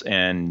grapes.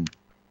 And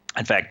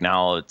in fact,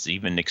 now it's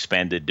even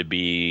expanded to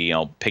be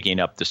picking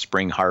up the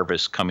spring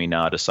harvest coming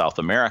out of South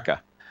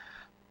America.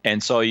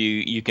 And so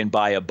you can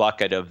buy a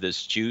bucket of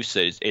this juice.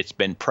 It's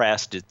been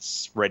pressed.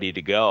 It's ready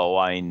to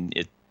go.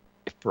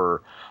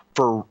 For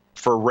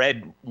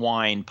red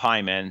wine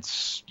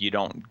pyments,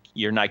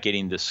 you're not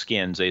getting the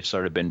skins. They've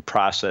sort of been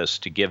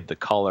processed to give the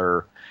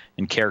color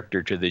and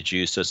character to the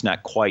juice. So it's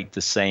not quite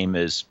the same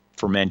as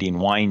fermenting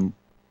wine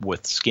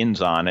with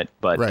skins on it,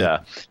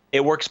 but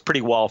it works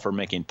pretty well for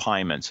making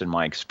pyments in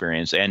my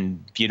experience.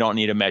 And you don't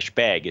need a mesh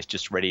bag. It's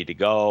just ready to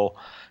go.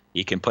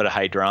 You can put a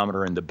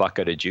hydrometer in the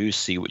bucket of juice,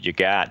 see what you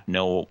got,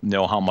 know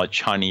how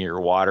much honey or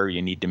water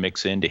you need to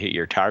mix in to hit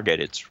your target.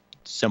 It's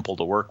simple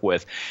to work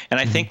with. And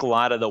I think a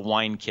lot of the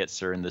wine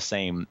kits are in the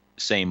same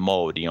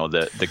mode,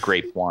 the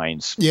grape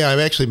wines. Yeah, I've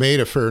actually made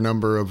a fair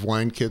number of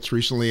wine kits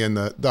recently, and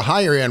the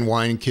higher end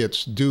wine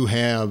kits do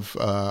have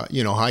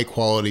high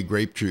quality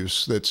grape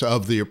juice that's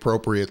of the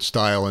appropriate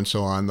style and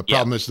so on. The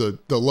problem is the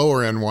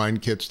lower end wine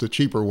kits, the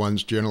cheaper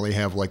ones, generally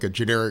have like a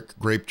generic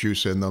grape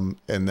juice in them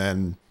and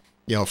then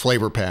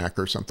flavor pack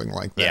or something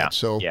like that. Yeah.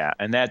 So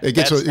and that it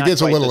gets a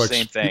little the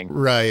same thing.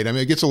 Right. I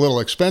mean, it gets a little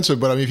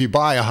expensive, but I mean, if you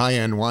buy a high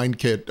end wine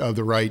kit of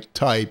the right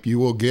type, you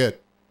will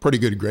get pretty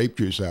good grape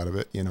juice out of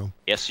it.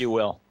 Yes, you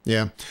will.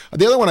 Yeah.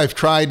 The other one I've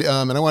tried,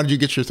 and I wanted you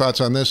to get your thoughts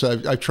on this.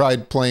 I've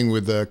tried playing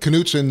with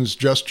Knutson's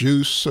Just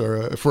Juice,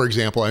 or for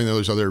example, I know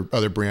there's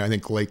other brands. I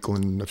think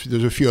Lakeland.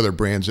 There's a few other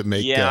brands that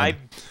make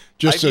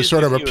just I've a used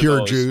sort of a few pure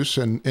those. juice.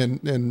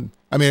 And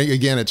I mean,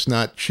 again, it's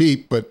not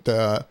cheap, but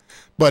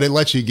it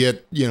lets you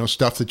get,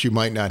 stuff that you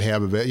might not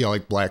have,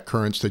 like black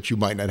currants that you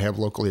might not have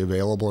locally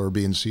available or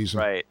be in season.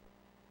 Right.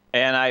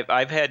 And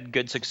I've had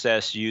good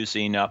success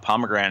using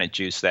pomegranate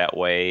juice that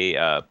way.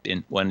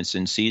 When it's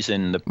in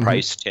season, the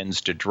price tends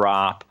to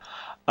drop.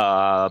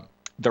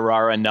 There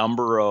are a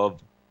number of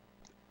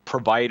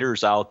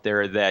providers out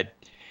there that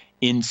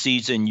in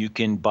season you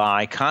can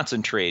buy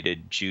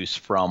concentrated juice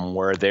from,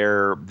 where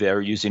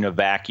they're using a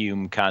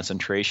vacuum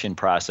concentration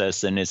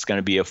process, and it's going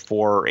to be a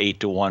 4 or 8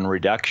 to 1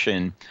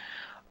 reduction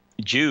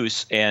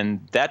juice,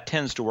 and that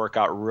tends to work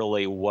out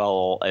really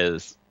well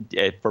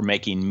for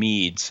making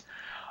meads.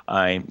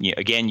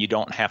 Again, you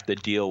don't have to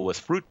deal with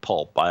fruit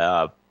pulp.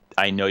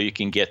 I know you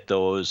can get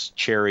those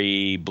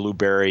cherry,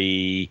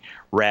 blueberry,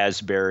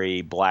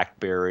 raspberry,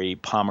 blackberry,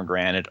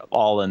 pomegranate,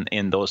 all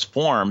in those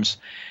forms.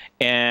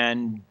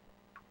 And,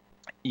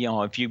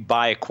 if you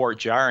buy a quart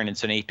jar and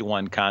it's an 8 to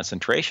 1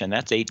 concentration,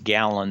 that's 8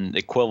 gallon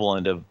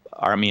equivalent of,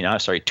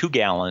 2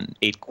 gallon,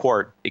 8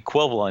 quart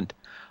equivalent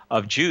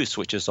of juice,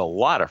 which is a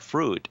lot of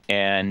fruit,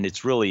 and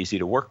it's really easy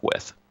to work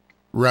with.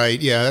 Right.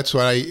 Yeah, that's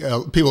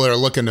what people that are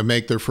looking to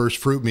make their first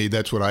fruit mead,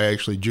 that's what I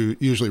actually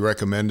usually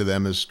recommend to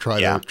them is try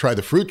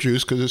the fruit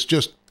juice, because it's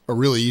just a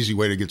really easy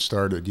way to get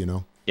started,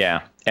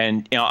 Yeah.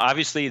 And,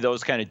 obviously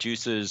those kind of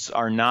juices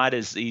are not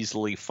as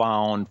easily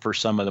found for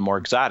some of the more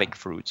exotic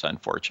fruits,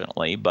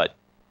 unfortunately, but,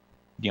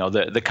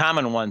 the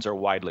common ones are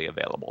widely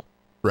available.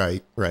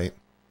 Right.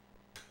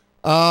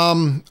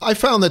 I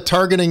found that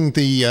targeting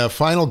the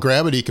final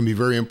gravity can be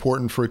very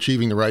important for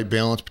achieving the right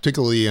balance,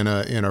 particularly in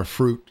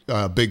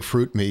a big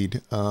fruit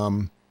mead.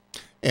 And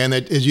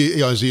that as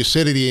the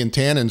acidity and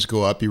tannins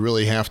go up, you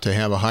really have to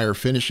have a higher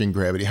finishing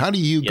gravity. How do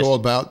you go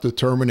about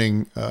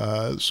determining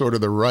sort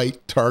of the right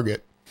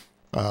target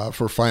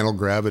for final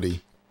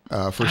gravity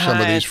for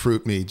some of these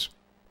fruit meads?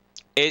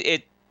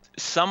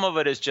 Some of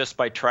it is just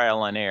by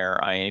trial and error.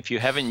 If you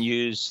haven't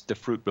used the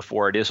fruit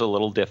before, it is a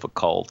little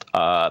difficult.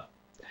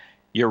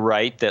 You're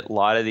right that a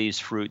lot of these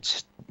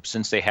fruits,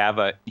 since they have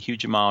a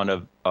huge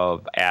amount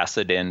of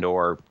acid and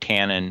or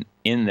tannin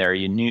in there,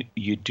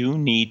 you do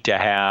need to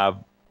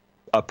have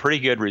a pretty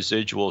good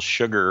residual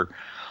sugar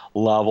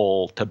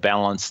level to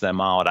balance them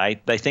out. I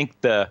think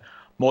the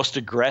most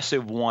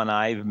aggressive one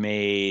I've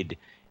made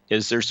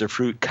is there's a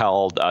fruit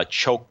called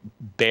choke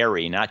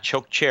berry, not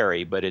choke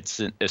cherry, but it's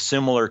a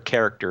similar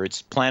character.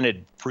 It's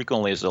planted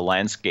frequently as a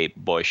landscape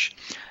bush.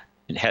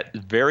 It had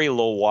very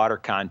low water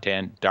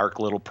content, dark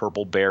little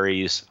purple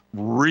berries,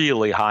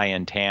 really high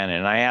in tannin.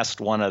 And I asked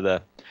one of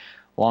the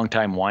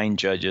longtime wine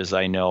judges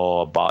I know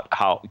about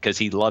because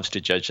he loves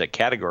to judge that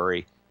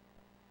category.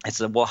 I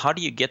said, well, how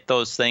do you get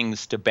those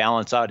things to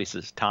balance out? He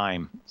says,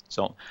 time.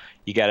 So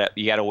you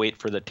gotta wait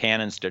for the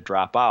tannins to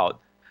drop out.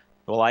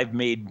 Well, I've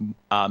made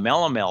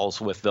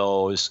melomels with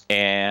those,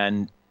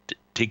 and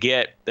to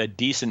get a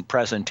decent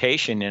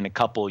presentation in a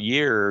couple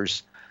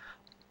years,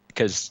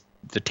 because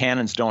the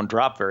tannins don't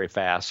drop very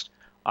fast,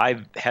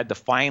 I've had the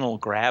final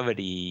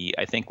gravity,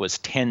 I think, was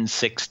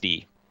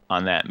 1060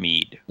 on that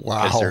mead.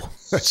 Wow,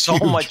 that's so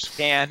huge. Much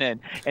tannin.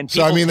 And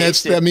so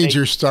that means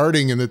you're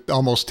starting in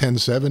almost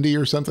 1070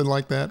 or something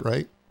like that,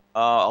 right?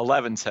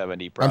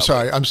 1170 probably.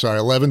 I'm sorry,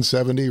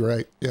 1170,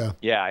 right? Yeah.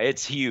 Yeah,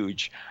 it's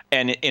huge.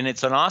 And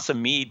it's an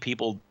awesome mead.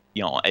 People,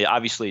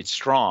 obviously it's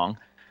strong,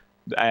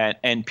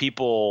 and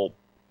people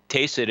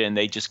taste it and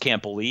they just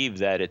can't believe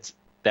that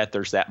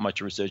there's that much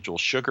residual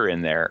sugar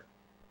in there.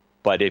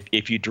 But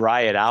if you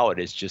dry it out,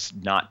 it's just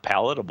not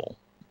palatable.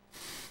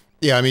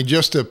 Yeah,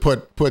 just to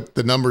put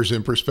the numbers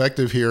in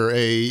perspective here,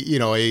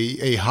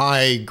 a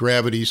high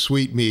gravity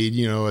sweet mead,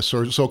 a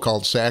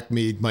so-called sack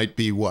mead might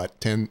be what,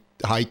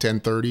 high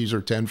 1030s or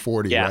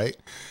 1040, right?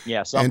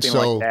 Yeah, something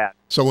like that.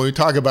 So when we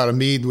talk about a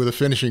mead with a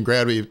finishing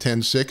gravity of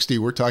 1060,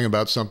 we're talking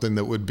about something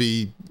that would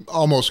be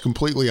almost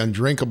completely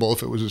undrinkable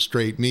if it was a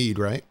straight mead,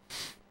 right?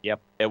 Yep,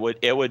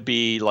 it would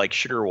be like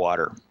sugar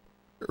water.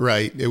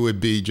 Right, it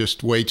would be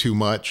just way too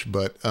much.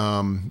 But a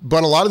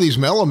lot of these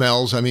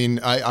melomels,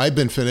 I've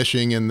been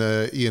finishing in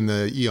the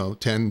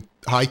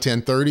high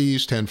 1030s,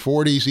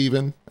 1040s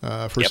even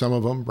for some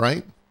of them,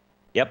 right?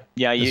 Yep.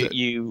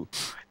 Yeah,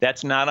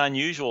 that's not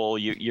unusual.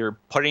 You're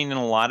putting in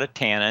a lot of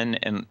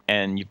tannin,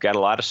 and you've got a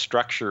lot of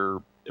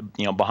structure,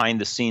 behind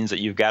the scenes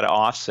that you've got to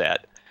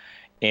offset,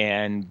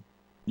 and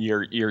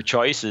your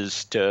choice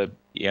is to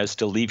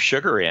leave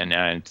sugar in,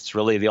 and it's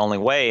really the only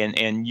way.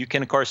 And you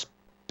can of course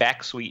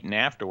back sweeten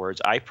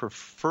afterwards. I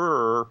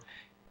prefer,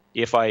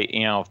 if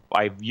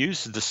I've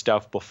used the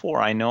stuff before,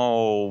 I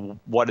know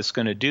what it's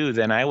going to do,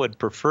 then I would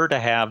prefer to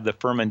have the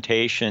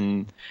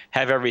fermentation,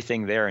 have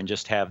everything there, and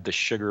just have the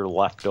sugar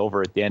left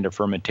over at the end of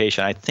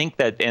fermentation. I think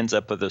that ends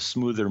up with a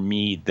smoother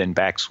mead than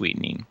back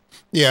sweetening.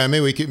 Yeah,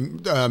 maybe we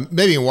can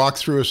maybe walk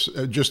through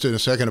just in a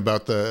second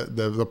about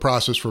the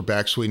process for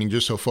back sweetening,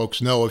 just so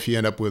folks know if you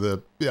end up with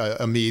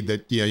a mead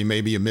that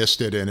maybe you missed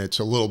it and it's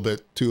a little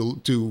bit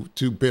too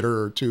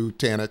bitter or too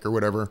tannic or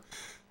whatever.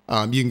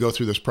 you can go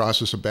through this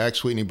process of back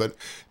sweetening. But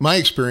my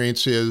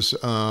experience is,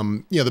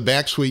 the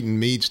back sweetened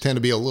meads tend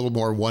to be a little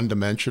more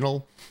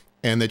one-dimensional,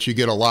 and that you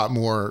get a lot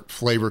more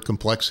flavor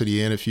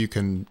complexity in if you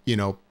can,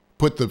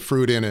 put the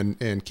fruit in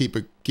and keep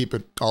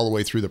it all the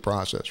way through the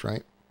process,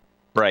 right?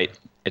 Right.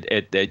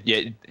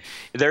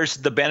 There's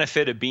the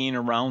benefit of being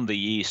around the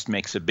yeast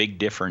makes a big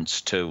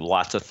difference to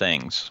lots of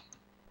things.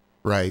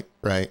 Right.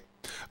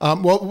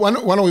 Well, why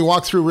don't we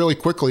walk through really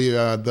quickly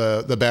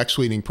the back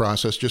sweetening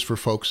process, just for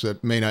folks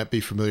that may not be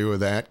familiar with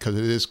that, because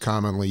it is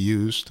commonly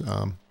used.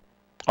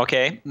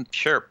 Okay,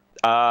 sure.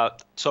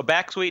 So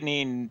back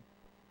sweetening,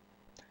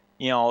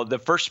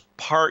 the first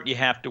part you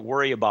have to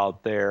worry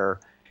about there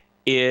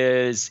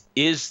is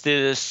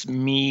this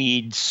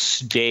mead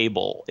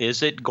stable?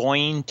 Is it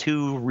going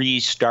to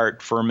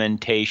restart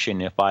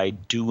fermentation if I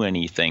do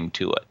anything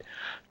to it?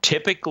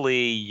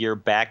 Typically, you're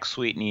back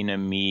sweetening a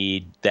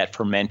mead that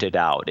fermented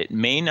out. It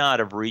may not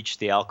have reached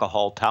the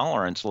alcohol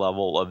tolerance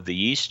level of the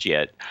yeast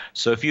yet.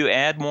 So if you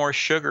add more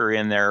sugar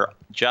in there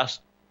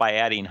just by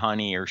adding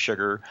honey or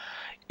sugar,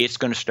 it's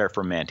going to start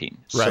fermenting.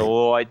 Right.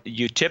 So what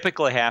you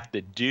typically have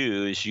to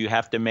do is you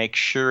have to make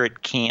sure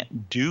it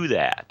can't do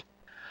that.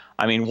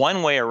 I mean,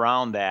 one way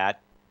around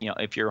that,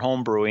 if you're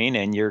home brewing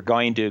and you're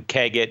going to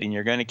keg it and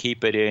you're going to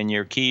keep it in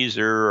your cyser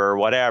or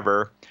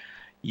whatever,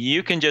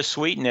 you can just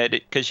sweeten it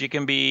because you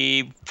can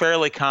be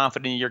fairly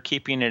confident you're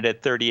keeping it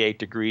at 38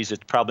 degrees.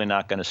 It's probably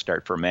not going to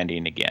start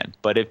fermenting again.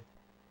 But if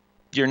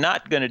you're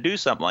not going to do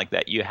something like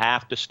that, you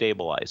have to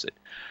stabilize it.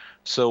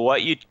 So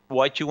what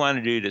you want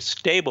to do to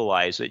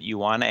stabilize it, you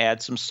want to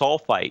add some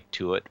sulfite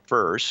to it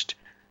first.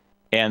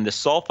 And the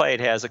sulfite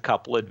has a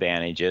couple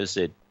advantages.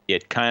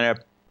 It kind of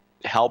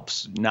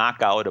helps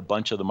knock out a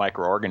bunch of the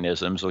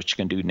microorganisms, which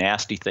can do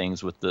nasty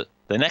things with the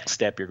next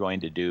step you're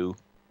going to do.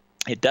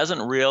 It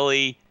doesn't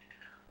really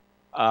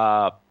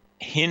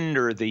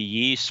hinder the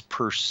yeast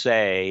per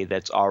se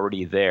that's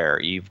already there.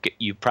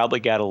 You've probably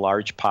got a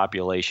large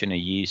population of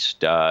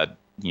yeast.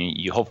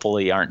 You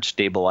hopefully aren't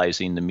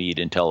stabilizing the mead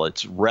until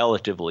it's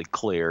relatively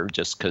clear,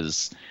 just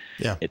because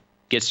it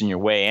gets in your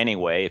way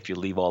anyway if you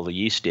leave all the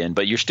yeast in.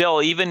 But you're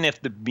still, even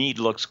if the mead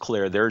looks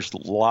clear, there's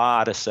a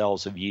lot of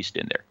cells of yeast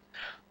in there.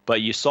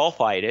 But you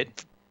sulfite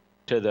it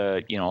to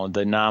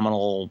the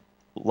nominal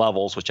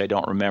levels, which I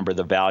don't remember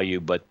the value,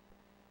 but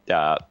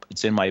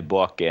it's in my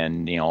book,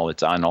 and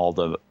it's on all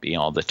the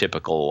the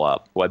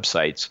typical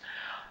websites.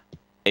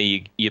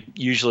 You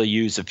usually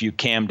use a few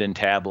Camden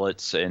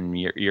tablets, and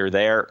you're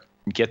there.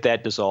 Get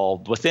that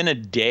dissolved within a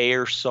day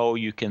or so.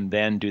 You can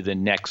then do the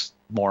next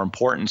more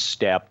important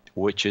step,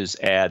 which is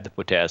add the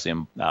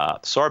potassium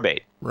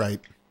sorbate. Right.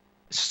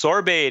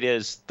 Sorbate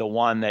is the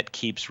one that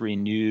keeps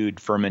renewed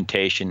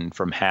fermentation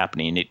from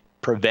happening. It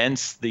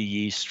prevents the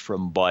yeast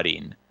from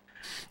budding.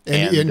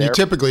 And you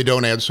typically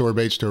don't add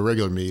sorbates to a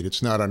regular mead.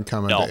 It's not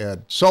uncommon to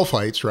add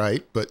sulfites,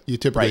 right? But you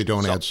typically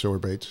don't add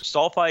sorbates.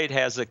 Sulfite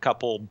has a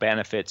couple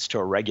benefits to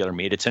a regular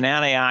mead. It's an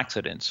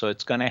antioxidant, so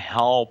it's going to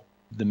help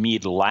the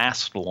mead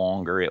last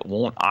longer. It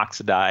won't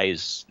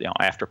oxidize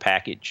after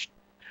packaged.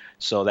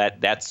 So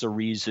that's the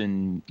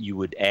reason you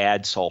would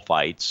add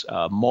sulfites.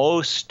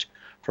 Most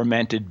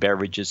fermented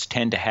beverages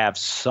tend to have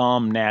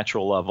some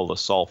natural level of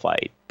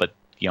sulfite, but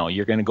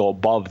you're going to go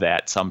above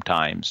that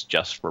sometimes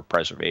just for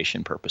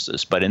preservation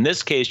purposes. But in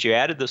this case, you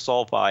added the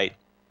sulfite,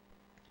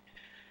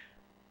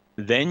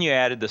 then you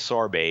added the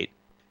sorbate.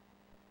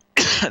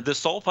 The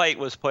sulfite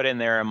was put in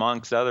there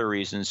amongst other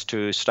reasons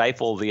to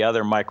stifle the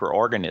other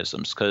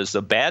microorganisms, because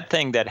the bad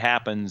thing that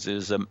happens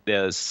is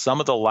some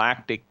of the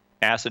lactic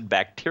acid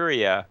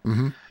bacteria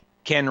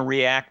can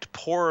react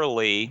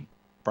poorly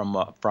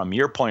from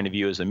your point of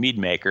view as a mead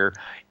maker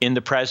in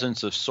the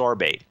presence of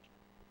sorbate.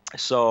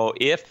 So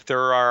if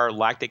there are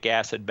lactic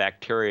acid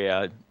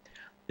bacteria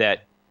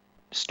that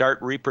start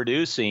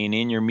reproducing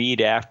in your mead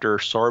after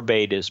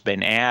sorbate has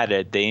been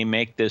added, they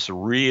make this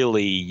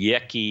really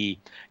yucky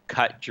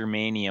cut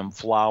germanium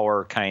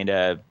flower kind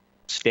of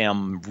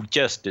stem,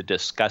 just a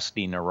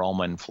disgusting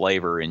aroma and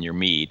flavor in your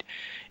mead.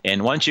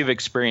 And once you've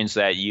experienced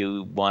that,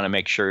 you want to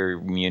make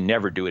sure you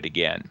never do it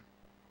again.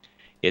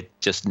 It's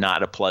just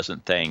not a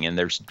pleasant thing, and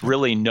there's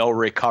really no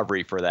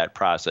recovery for that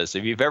process.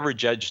 If you've ever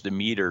judged a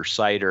mead or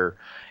cider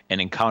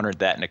and encountered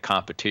that in a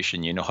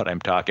competition, you know what I'm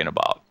talking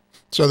about.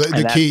 So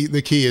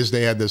the key is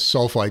they add the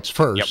sulfites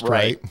first,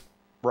 right?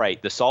 Right.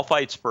 The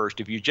sulfites first.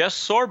 If you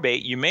just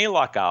sorbate, you may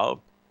luck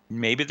out.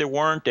 Maybe there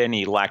weren't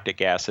any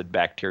lactic acid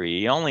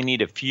bacteria. You only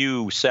need a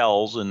few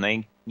cells, and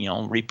they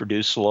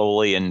reproduce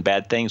slowly, and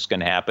bad things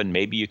can happen.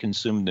 Maybe you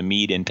consume the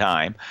mead in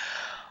time.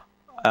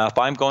 If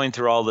I'm going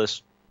through all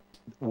this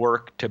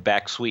work to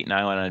back sweeten,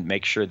 I want to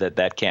make sure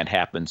that can't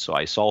happen. So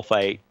I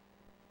sulfite,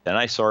 then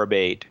I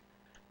sorbate,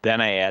 then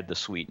I add the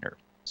sweetener.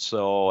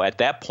 So at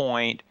that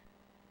point,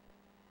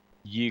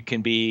 you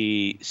can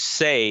be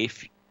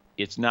safe.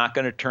 It's not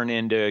going to turn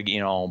into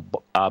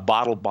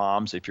bottle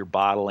bombs if you're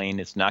bottling.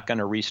 It's not going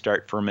to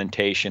restart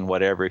fermentation,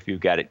 whatever, if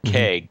you've got it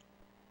kegged.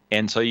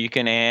 And so you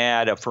can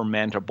add a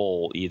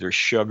fermentable, either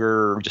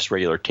sugar, just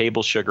regular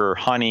table sugar,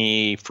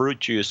 honey, fruit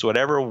juice,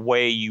 whatever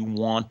way you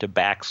want to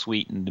back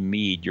sweeten the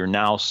mead. You're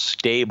now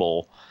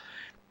stable,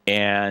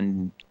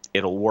 and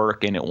it'll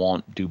work, and it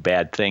won't do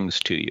bad things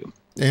to you.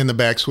 And the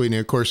back sweetening,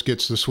 of course,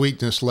 gets the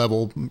sweetness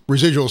level,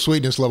 residual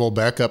sweetness level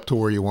back up to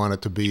where you want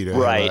it to be to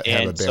have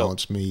a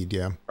balanced mead.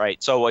 Yeah.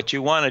 Right. So what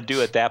you want to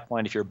do at that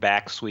point, if you're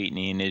back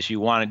sweetening, is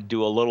you want to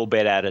do a little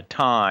bit at a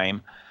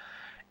time.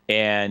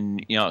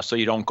 And, so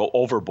you don't go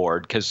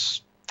overboard,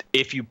 because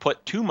if you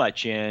put too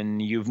much in,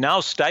 you've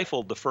now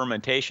stifled the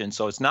fermentation.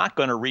 So it's not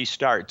going to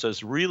restart. So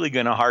it's really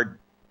going to hard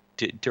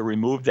to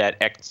remove that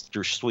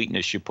extra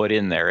sweetness you put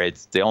in there.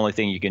 It's the only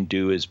thing you can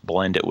do is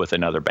blend it with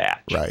another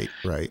batch.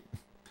 Right.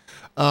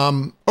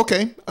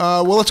 Okay.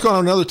 Well, let's go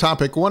on another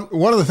topic. One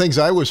of the things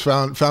I was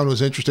found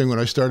was interesting when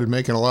I started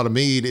making a lot of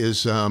mead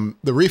is the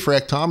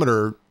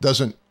refractometer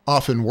doesn't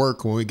often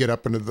work when we get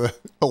up into the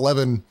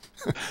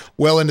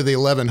well into the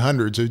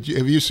 1100s.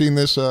 Have you seen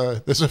this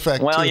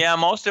effect? Well, too? Yeah,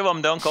 most of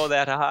them don't go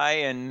that high,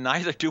 and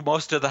neither do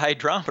most of the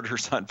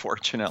hydrometers,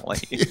 unfortunately.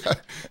 Yeah.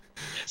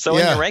 So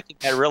when you're making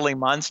that really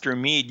monster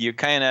mead, you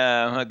kind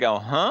of go,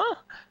 huh?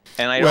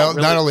 And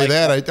not only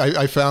that,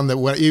 I found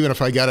that even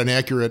if I got an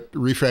accurate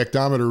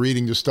refractometer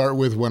reading to start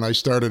with, when I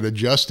started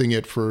adjusting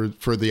it for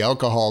the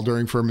alcohol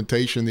during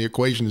fermentation, the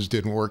equations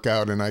didn't work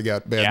out, and I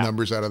got bad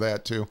numbers out of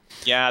that too.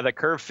 Yeah, the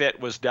curve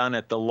fit was done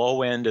at the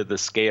low end of the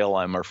scale,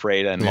 I'm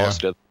afraid, on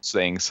most of those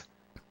things.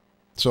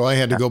 So I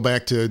had to go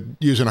back to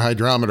using a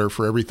hydrometer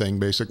for everything,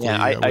 basically.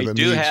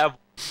 Yeah,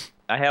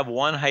 I have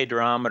one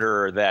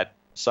hydrometer that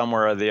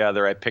somewhere or the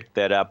other, I picked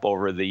that up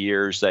over the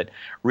years, that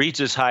reads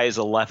as high as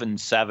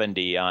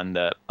 1170 on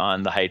the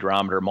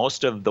hydrometer.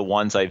 Most of the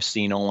ones I've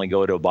seen only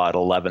go to about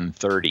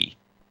 1130,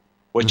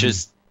 which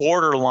is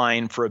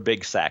borderline for a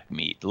big sack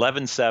mead.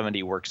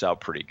 1170 works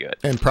out pretty good,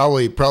 and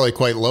probably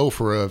quite low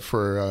for a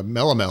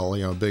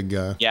melomel,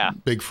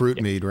 big fruit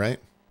mead, right?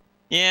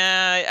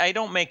 Yeah, I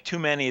don't make too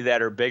many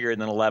that are bigger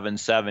than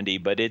 1170,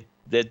 but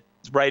that's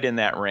right in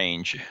that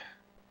range.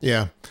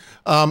 Yeah.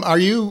 Are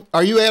you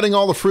adding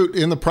all the fruit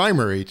in the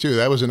primary too?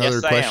 That was another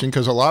question,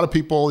 because a lot of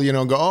people,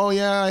 go, oh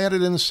yeah, I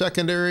added in the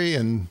secondary,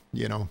 and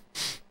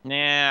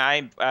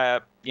Yeah,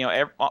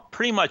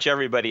 pretty much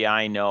everybody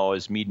I know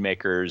as mead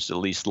makers, at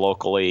least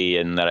locally,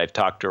 and that I've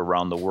talked to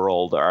around the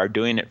world, are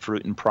doing it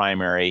fruit and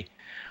primary.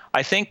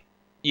 I think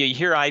you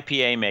hear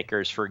IPA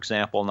makers, for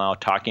example, now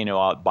talking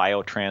about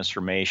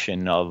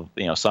biotransformation of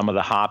some of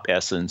the hop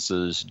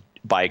essences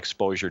by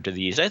exposure to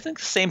the yeast. I think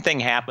the same thing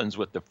happens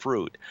with the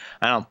fruit.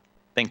 I don't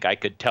think I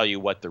could tell you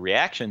what the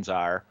reactions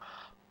are,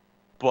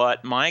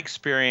 but my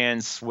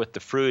experience with the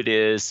fruit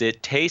is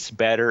it tastes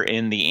better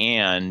in the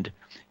end.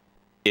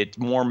 It's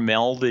more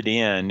melded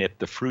in if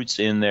the fruit's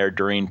in there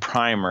during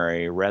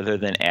primary rather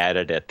than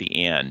added at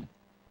the end.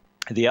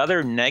 The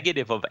other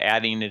negative of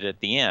adding it at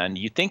the end,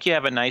 you think you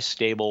have a nice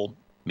stable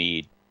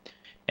mead,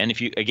 and if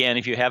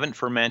you haven't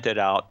fermented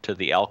out to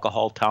the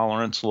alcohol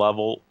tolerance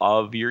level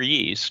of your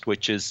yeast,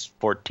 which is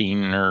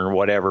 14 or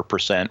whatever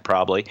percent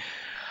probably,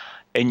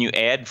 and you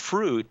add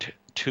fruit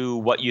to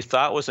what you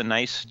thought was a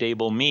nice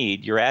stable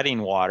mead, you're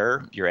adding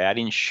water, you're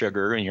adding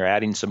sugar, and you're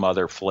adding some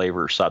other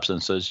flavor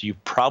substances.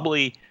 You've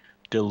probably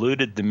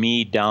diluted the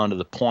mead down to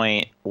the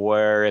point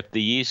where if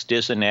the yeast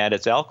isn't at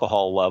its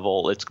alcohol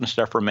level, it's going to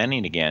start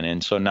fermenting again.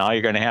 And so now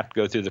you're going to have to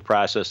go through the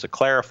process of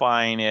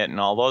clarifying it and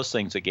all those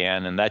things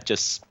again. And that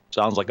just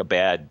sounds like a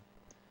bad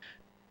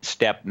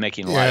step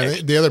making life.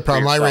 Yeah, the other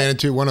problem I ran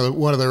into, one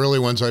of the early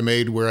ones I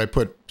made where I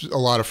put a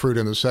lot of fruit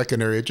in the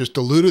secondary, it just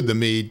diluted the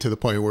mead to the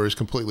point where it's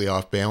completely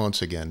off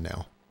balance again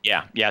now.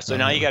 Yeah. So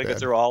now you got to go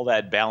through all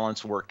that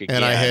balance work again.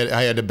 And I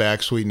had to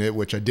back sweeten it,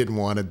 which I didn't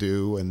want to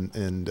do.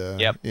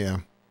 Yeah.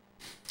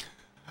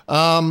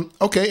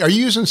 Okay. Are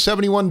you using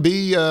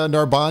 71B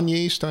Narbonne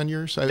yeast on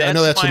yours? I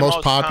know that's the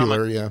most popular.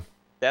 Common. Yeah.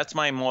 That's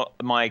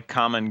my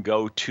common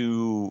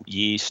go-to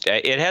yeast.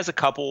 It has a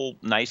couple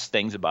nice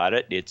things about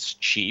it. It's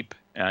cheap,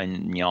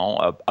 and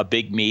a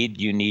big mead,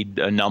 you need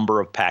a number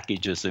of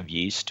packages of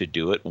yeast to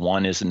do it.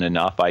 One isn't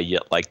enough. I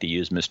like to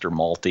use Mr.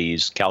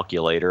 Malty's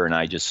calculator, and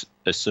I just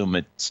assume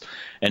it's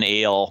an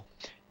ale.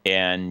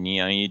 And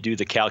you do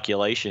the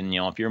calculation.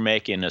 If you're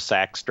making a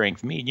sack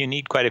strength mead, you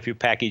need quite a few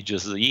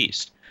packages of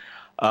yeast.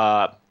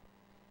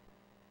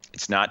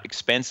 It's not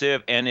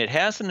expensive, and it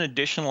has an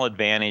additional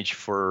advantage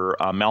for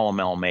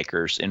melomel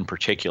makers in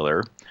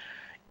particular.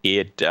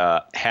 It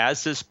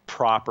has this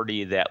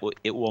property that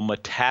it will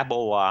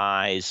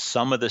metabolize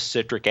some of the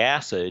citric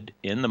acid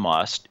in the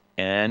must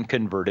and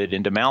convert it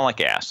into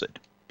malic acid.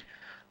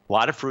 A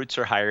lot of fruits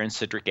are higher in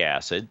citric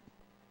acid,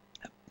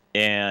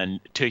 and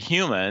to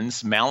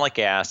humans, malic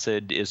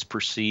acid is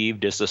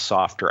perceived as a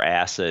softer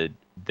acid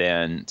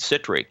than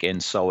citric,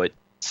 and so it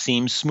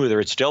seems smoother.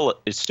 It's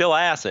still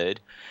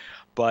acid,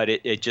 but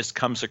it just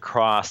comes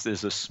across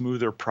as a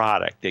smoother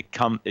product.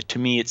 To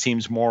me, it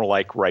seems more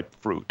like ripe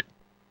fruit.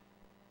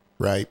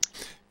 Right.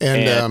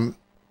 And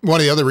One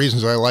of the other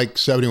reasons I like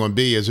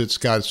 71B is it's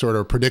got sort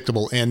of a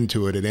predictable end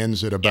to it. It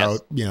ends at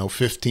about,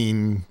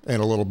 15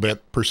 and a little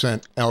bit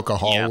percent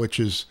alcohol, which,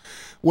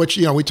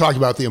 we talked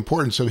about the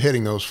importance of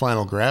hitting those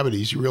final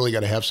gravities. You really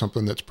got to have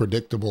something that's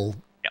predictable.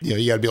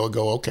 You got to be able to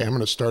go, okay, I'm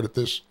going to start at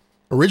this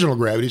original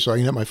gravity so I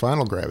can hit my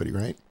final gravity,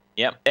 right?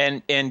 Yep.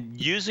 And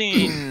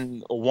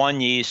using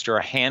one yeast or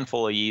a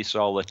handful of yeast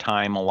all the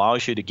time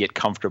allows you to get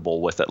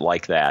comfortable with it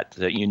like that.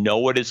 That you know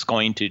what it's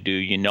going to do.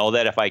 You know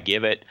that if I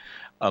give it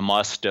a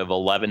must of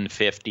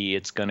 1150,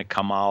 it's going to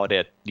come out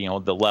at,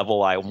 the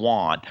level I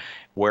want.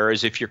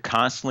 Whereas if you're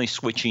constantly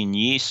switching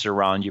yeasts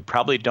around, you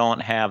probably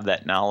don't have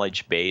that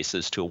knowledge base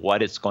as to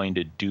what it's going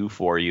to do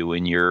for you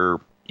in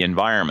your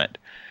environment.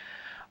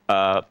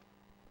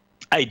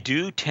 I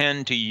do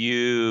tend to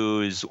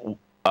use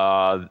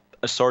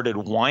assorted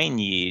wine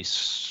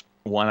yeasts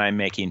when I'm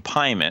making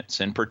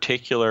pyments. In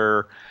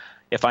particular,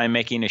 if I'm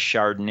making a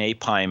Chardonnay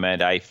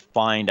pyment, I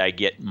find I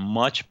get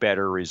much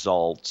better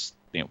results,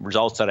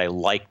 results that I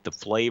like the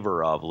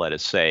flavor of, let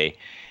us say,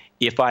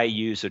 if I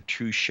use a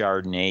true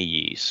Chardonnay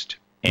yeast.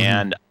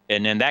 And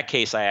in that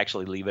case, I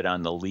actually leave it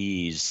on the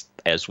lees,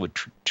 as would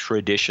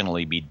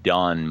traditionally be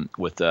done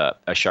with a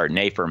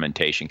Chardonnay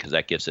fermentation, because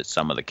that gives it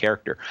some of the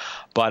character.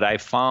 But I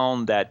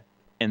found that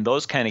in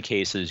those kind of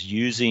cases,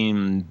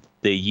 using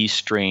the yeast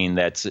strain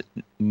that's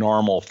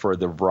normal for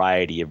the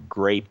variety of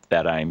grape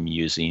that I'm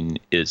using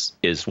is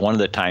one of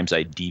the times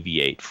I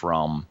deviate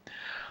from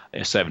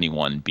a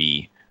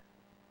 71B.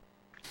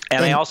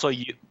 And I also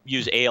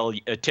use ale.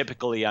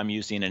 Typically, I'm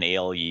using an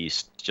ale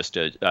yeast, just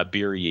a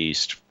beer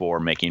yeast, for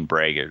making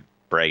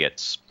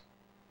braggots.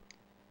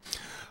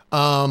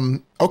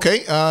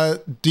 Okay.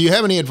 Do you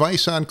have any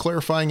advice on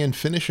clarifying and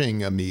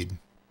finishing a mead?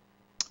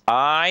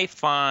 I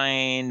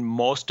find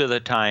most of the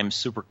time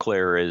super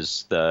clear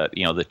is the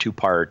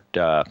 2-part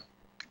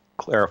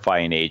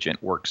clarifying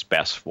agent works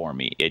best for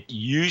me. It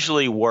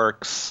usually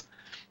works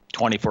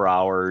 24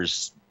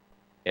 hours.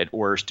 At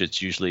worst,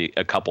 it's usually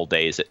a couple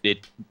days.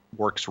 It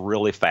works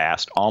really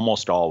fast,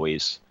 almost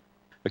always.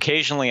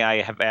 Occasionally,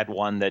 I have had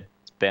one that's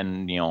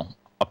been,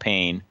 a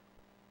pain.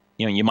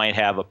 You might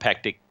have a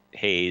pectic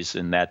haze,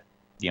 and that,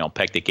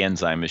 pectic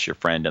enzyme is your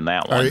friend in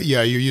that one.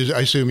 I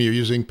assume you're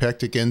using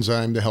pectic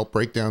enzyme to help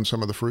break down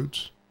some of the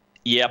fruits?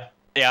 Yep.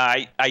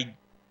 Yeah,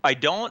 I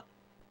don't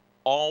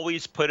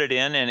always put it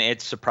in, and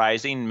it's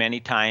surprising. Many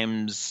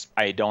times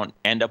I don't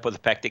end up with a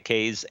pectic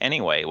haze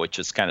anyway, which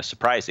is kind of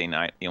surprising.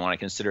 When I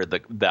consider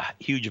the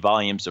huge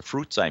volumes of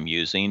fruits I'm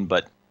using,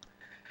 but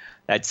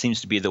that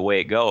seems to be the way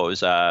it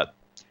goes.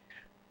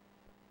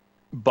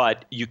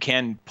 But you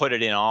can put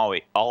it in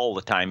all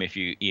the time if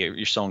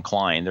you're so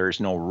inclined.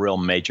 There's no real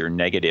major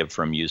negative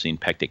from using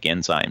pectic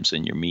enzymes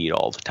in your mead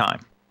all the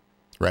time.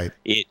 Right.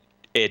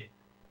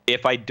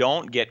 If I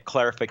don't get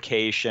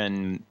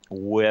clarification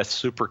with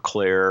Super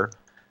Clear,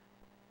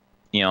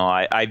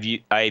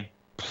 I've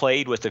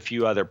played with a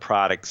few other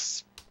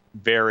products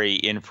very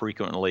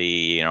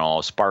infrequently,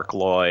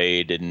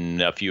 Sparkloid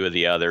and a few of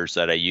the others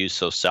that I use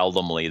so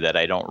seldomly that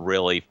I don't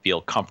really feel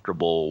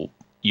comfortable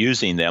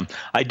using them.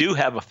 I do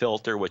have a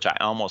filter which I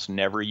almost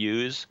never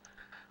use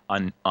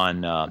on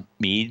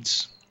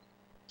meads.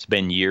 It's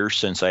been years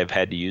since I've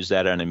had to use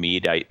that on a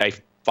mead. I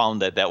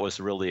found that was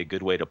really a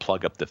good way to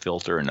plug up the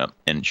filter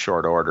in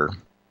short order.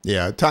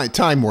 Yeah,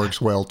 time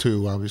works well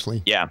too,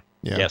 obviously. Yeah.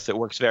 Yes, it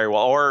works very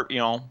well. Or,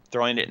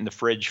 throwing it in the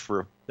fridge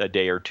for a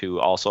day or two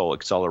also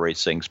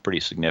accelerates things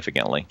pretty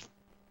significantly.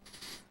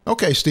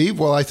 Okay, Steve.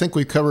 Well, I think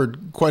we've covered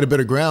quite a bit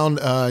of ground.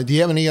 Do you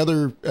have any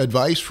other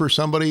advice for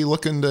somebody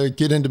looking to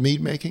get into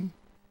mead making?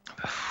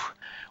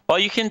 Well,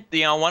 you can,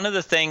 one of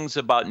the things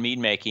about mead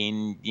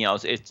making,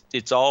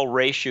 it's all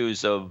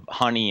ratios of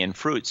honey and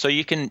fruit. So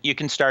you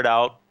can start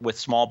out with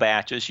small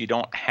batches. You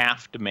don't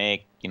have to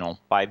make,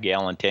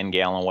 5-gallon,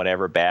 10-gallon,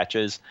 whatever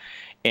batches.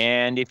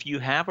 And if you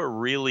have a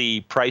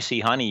really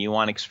pricey honey you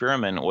want to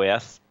experiment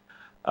with,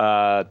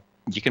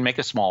 you can make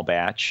a small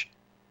batch.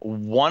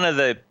 One of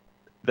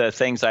the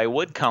things I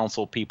would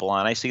counsel people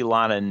on, I see a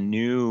lot of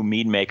new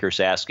mead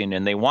makers asking,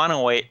 and they want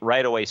to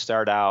right away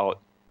start out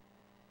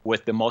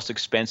with the most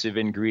expensive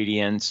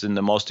ingredients and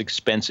the most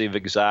expensive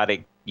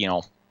exotic,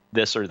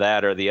 this or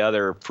that or the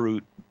other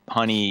fruit,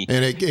 honey.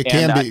 And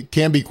it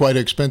can be quite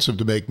expensive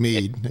to make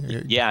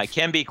mead. Yeah, it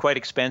can be quite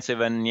expensive.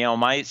 And,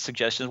 my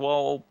suggestion is,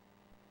 well,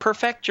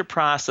 perfect your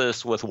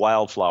process with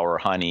wildflower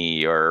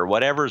honey or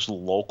whatever's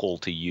local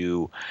to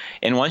you.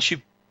 And once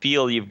you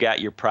feel you've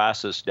got your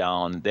process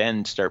down,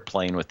 then start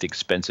playing with the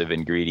expensive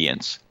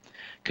ingredients.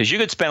 Because you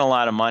could spend a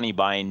lot of money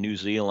buying New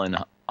Zealand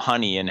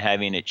honey and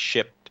having it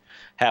shipped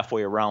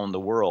halfway around the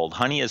world.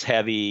 Honey is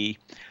heavy.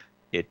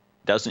 It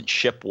doesn't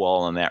ship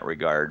well in that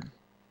regard.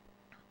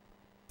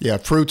 Yeah,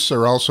 fruits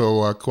are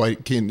also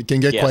can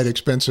get quite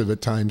expensive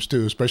at times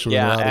too, especially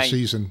when they're out of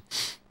season.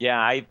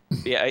 Yeah,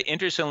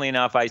 interestingly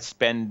enough, I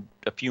spend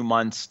a few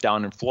months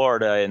down in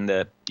Florida in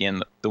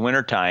the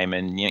wintertime,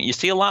 and you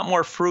see a lot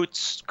more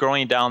fruits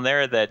growing down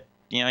there that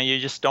you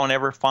just don't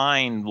ever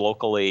find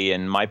locally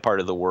in my part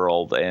of the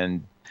world.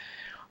 And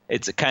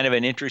it's a kind of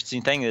an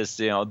interesting thing is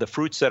the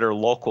fruits that are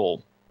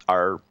local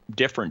are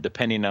different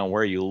depending on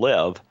where you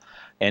live,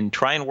 and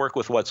try and work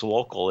with what's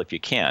local if you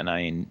can.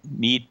 I mean,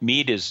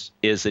 mead is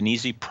an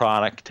easy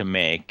product to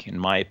make, in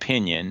my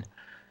opinion,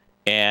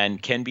 and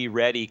can be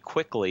ready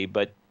quickly,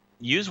 but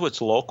use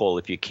what's local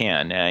if you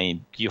can. I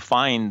mean, you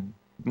find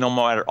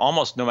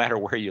almost no matter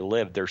where you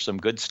live, there's some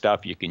good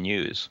stuff you can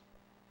use.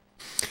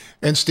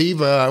 And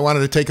Steve, I wanted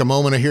to take a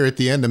moment here at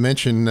the end to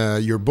mention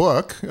your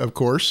book, of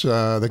course,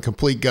 The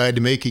Complete Guide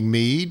to Making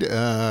Mead,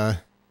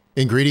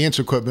 ingredients,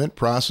 equipment,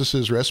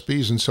 processes,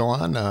 recipes, and so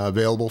on,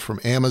 available from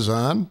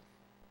Amazon.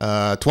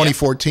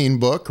 2014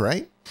 book,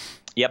 right?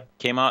 Yep,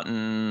 came out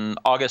in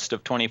August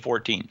of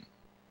 2014.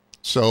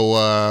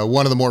 So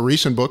one of the more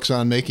recent books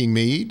on making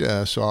mead,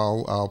 so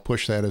I'll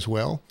push that as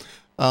well.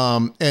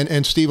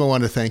 And Steve, I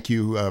want to thank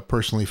you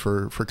personally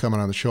for coming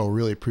on the show.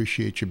 Really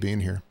appreciate you being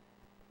here.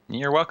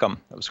 You're welcome.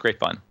 It was great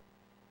fun.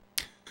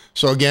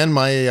 So again,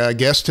 my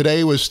guest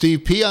today was Steve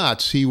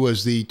Piatz. He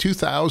was the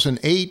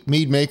 2008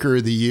 Mead Maker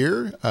of the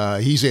Year.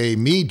 He's a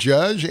mead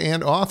judge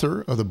and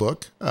author of the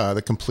book,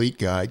 The Complete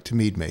Guide to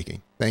Mead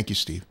Making. Thank you,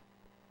 Steve.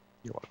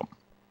 You're welcome.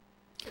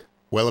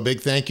 Well, a big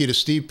thank you to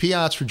Steve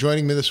Piatz for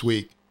joining me this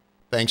week.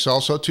 Thanks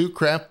also to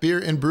Craft Beer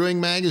and Brewing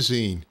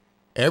Magazine.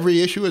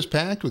 Every issue is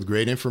packed with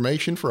great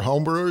information for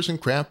homebrewers and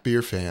craft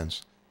beer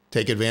fans.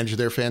 Take advantage of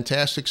their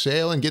fantastic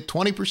sale and get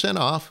 20%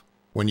 off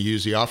when you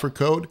use the offer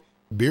code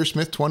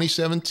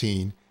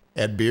BeerSmith2017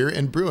 at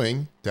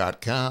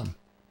beerandbrewing.com.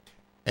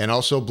 And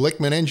also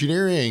Blickman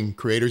Engineering,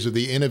 creators of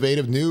the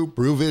innovative new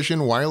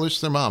BrewVision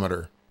wireless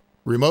thermometer.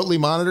 Remotely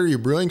monitor your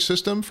brewing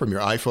system from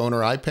your iPhone or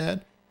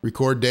iPad,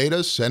 record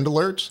data, send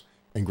alerts,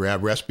 and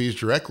grab recipes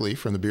directly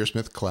from the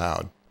BeerSmith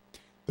cloud.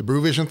 The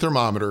BrewVision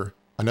thermometer,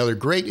 another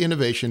great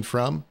innovation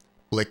from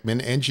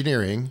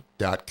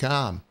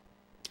BlickmanEngineering.com.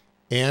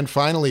 And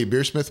finally,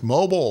 BeerSmith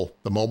Mobile.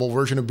 The mobile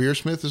version of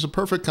BeerSmith is a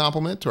perfect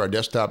complement to our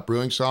desktop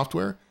brewing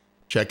software.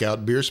 Check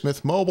out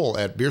BeerSmith Mobile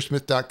at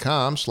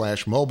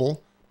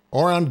beersmith.com/mobile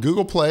or on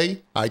Google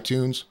Play,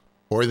 iTunes,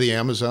 or the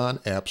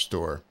Amazon App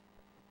Store.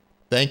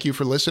 Thank you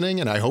for listening,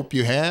 and I hope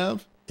you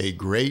have a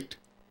great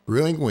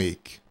brewing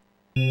week.